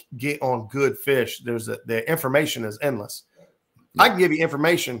get on good fish. The information is endless. I can give you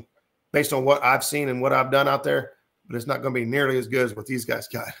information based on what I've seen and what I've done out there, but it's not going to be nearly as good as what these guys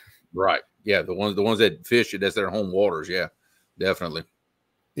got. Right. Yeah. The ones that fish, that's their home waters. Yeah, definitely.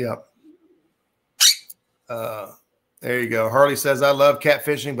 Yeah. There you go. Harley says, I love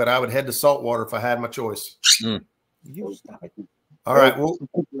catfishing, but I would head to saltwater if I had my choice. All right. Well,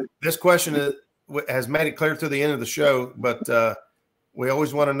 this question has made it clear to the end of the show, but we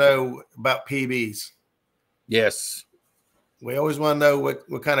always want to know about PBs. Yes. We always want to know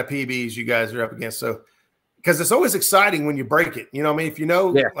what kind of PBs you guys are up against. So, because it's always exciting when you break it. You know what I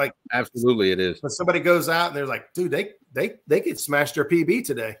mean? Like absolutely it is. When somebody goes out and they're like, dude, they could smash their PB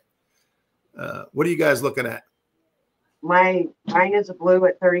today. What are you guys looking at? Mine is a blue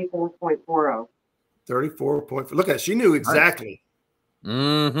at 34.40. 34.4. Look at it. She knew exactly.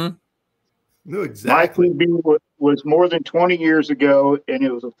 Mm-hmm. Knew exactly. My PB was more than 20 years ago, and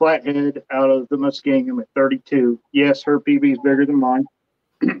it was a flathead out of the Muskingum at 32. Yes, her PB is bigger than mine.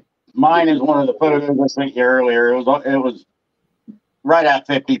 Mine is one of the photos I sent you earlier. It was right at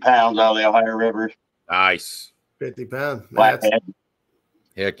 50 pounds out of the Ohio River. Nice. 50 pounds. Flathead.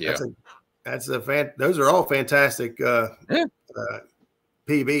 Heck yeah. Those are all fantastic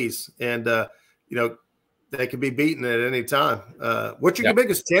PBs, and they can be beaten at any time. What's your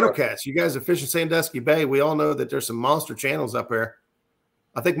biggest channel cast? You guys are fishing Sandusky Bay. We all know that there's some monster channels up there.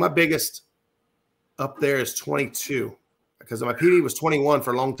 I think my biggest up there is 22, because my PB was 21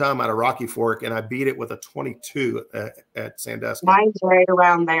 for a long time out of Rocky Fork, and I beat it with a 22 at Sandusky. Mine's right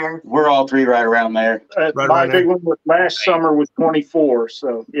around there. We're all three right around there. My big one last summer was 24.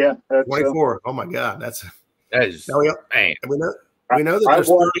 So yeah, that's 24. Oh my God, that is man. We know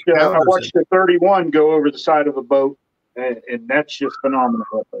that I watched the 31 go over the side of a boat, and that's just phenomenal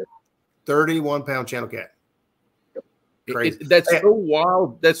up there. 31-pound channel cat. That's so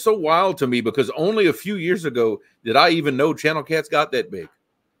wild. That's so wild to me, because only a few years ago did I even know channel cats got that big.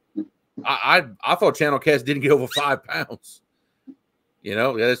 I thought channel cats didn't get over 5 pounds. You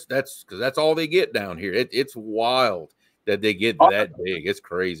know, that's because that's all they get down here. It's wild that they get that big. It's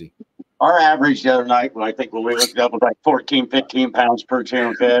crazy. Our average the other night, I think when we looked it up, was like 14, 15 pounds per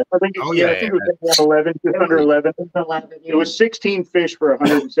tune fed. I think, I think it was 11, just under 11. It was 16 fish for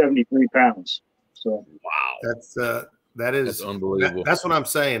 173 pounds. So wow, that's unbelievable. That's what I'm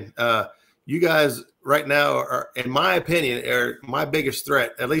saying. You guys right now are, in my opinion, are my biggest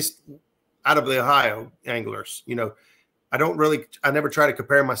threat, at least out of the Ohio anglers. You know, I never try to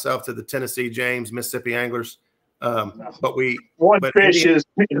compare myself to the Tennessee, James, Mississippi anglers. But fish is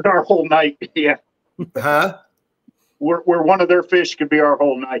our whole night. Yeah. Huh? We're one of their fish could be our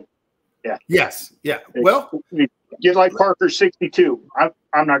whole night. Yeah. Yes. Yeah. Well, get like Parker 62.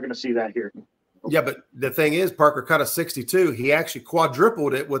 I'm not going to see that here. Yeah, but the thing is, Parker caught a 62. He actually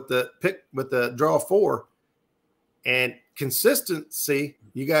quadrupled it with the draw 4, and consistency.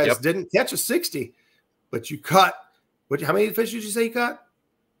 You guys didn't catch a 60, but you caught. How many fish did you say you caught?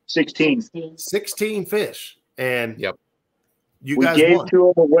 16. 16 fish. And we gave won. 2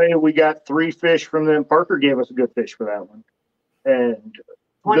 of them away. We got 3 fish from them. Parker gave us a good fish for that one. And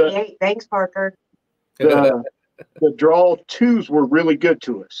 28. Thanks, Parker. The draw 2s were really good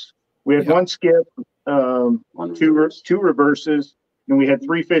to us. We had 1 skip, 2 reverses, and we had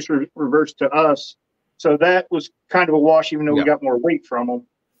 3 fish reversed to us. So that was kind of a wash, even though we got more weight from them.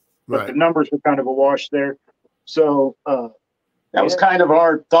 But the numbers were kind of a wash there. So that was kind of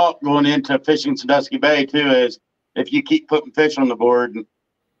our thought going into fishing Sandusky Bay too, is if you keep putting fish on the board,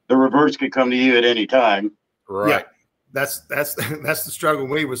 the reverse could come to you at any time. Right. Yeah. That's the struggle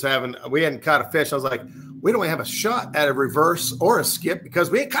we was having. We hadn't caught a fish. I was like, we don't have a shot at a reverse or a skip because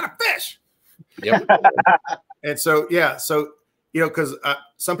we ain't caught a fish. Yep. And so, you know, because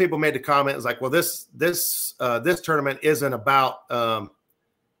some people made the comment, it's like, well, this tournament isn't about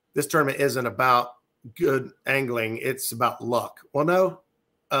good angling. It's about luck. Well, no.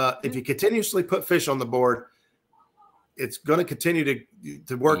 If you continuously put fish on the board, it's going to continue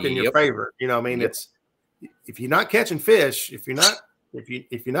to work in your favor. You know, I mean, it's if you're not catching fish, if you're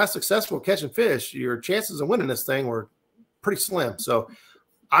not successful catching fish, your chances of winning this thing were pretty slim. So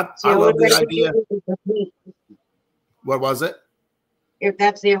I love the idea. What was it? If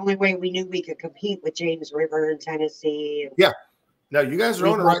that's the only way we knew we could compete with James River in Tennessee. Yeah. No, you guys are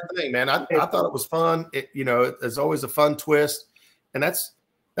on the right thing, man. I thought it was fun. It's always a fun twist. And that's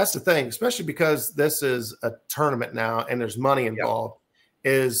the thing, especially because this is a tournament now and there's money involved,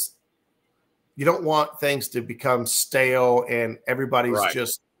 is you don't want things to become stale and everybody's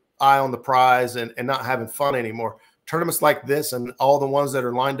just eye on the prize and not having fun anymore. Tournaments like this and all the ones that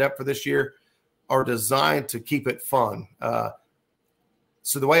are lined up for this year are designed to keep it fun.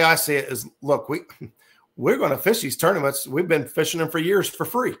 So the way I see it is, look, we're going to fish these tournaments. We've been fishing them for years for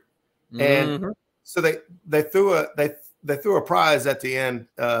free. And so they threw a prize at the end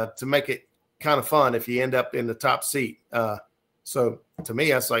to make it kind of fun if you end up in the top seat. So to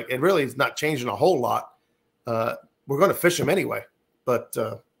me, that's like, it really is not changing a whole lot. We're going to fish them anyway, but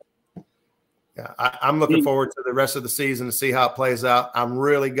I'm looking forward to the rest of the season to see how it plays out. I'm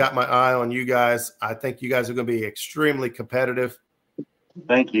really got my eye on you guys. I think you guys are going to be extremely competitive.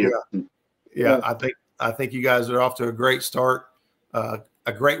 Thank you. Yeah. I think you guys are off to a great start.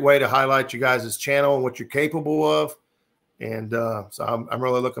 A great way to highlight you guys' channel and what you're capable of. And so I'm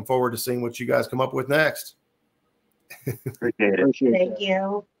really looking forward to seeing what you guys come up with next. Appreciate it. Thank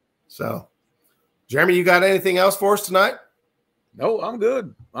you. So, Jeremy, you got anything else for us tonight? No, I'm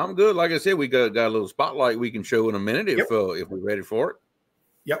good. I'm good. Like I said, we got a little spotlight we can show in a minute if we're ready for it.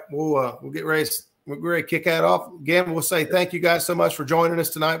 Yep, we'll get ready. We're ready to kick that off. Again, we'll say thank you guys so much for joining us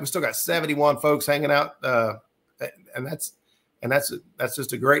tonight. We still got 71 folks hanging out, and that's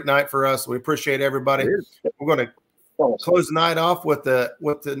just a great night for us. We appreciate everybody. We're going to close the night off with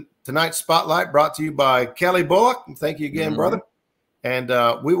the tonight's spotlight brought to you by Kelly Bullock. Thank you again, brother. And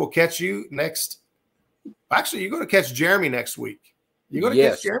we will catch you next. Actually, you're going to catch Jeremy next week. You're going to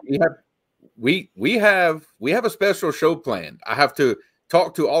catch Jeremy. We have a special show planned. I have to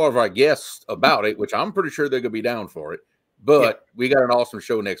talk to all of our guests about it, which I'm pretty sure they're going to be down for it. But we got an awesome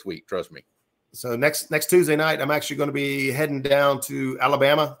show next week. Trust me. So next Tuesday night, I'm actually going to be heading down to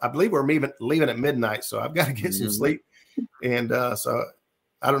Alabama. I believe we're leaving at midnight, so I've got to get some sleep. And so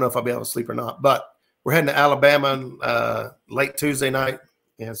I don't know if I'll be able to sleep or not. But we're heading to Alabama late Tuesday night.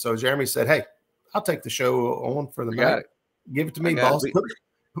 And so Jeremy said, hey, I'll take the show on for the night. Give it to me, boss.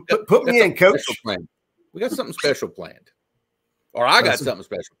 Put me in, coach. We got something special planned. Or I got something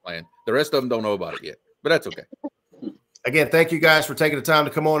special planned. The rest of them don't know about it yet, but that's okay. Again, thank you guys for taking the time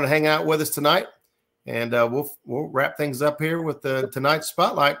to come on and hang out with us tonight. And we'll wrap things up here with tonight's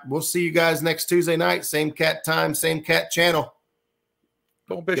spotlight. We'll see you guys next Tuesday night. Same cat time, same cat channel.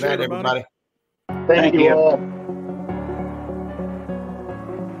 Go fish, Good night, everybody. everybody. Thank you you. all.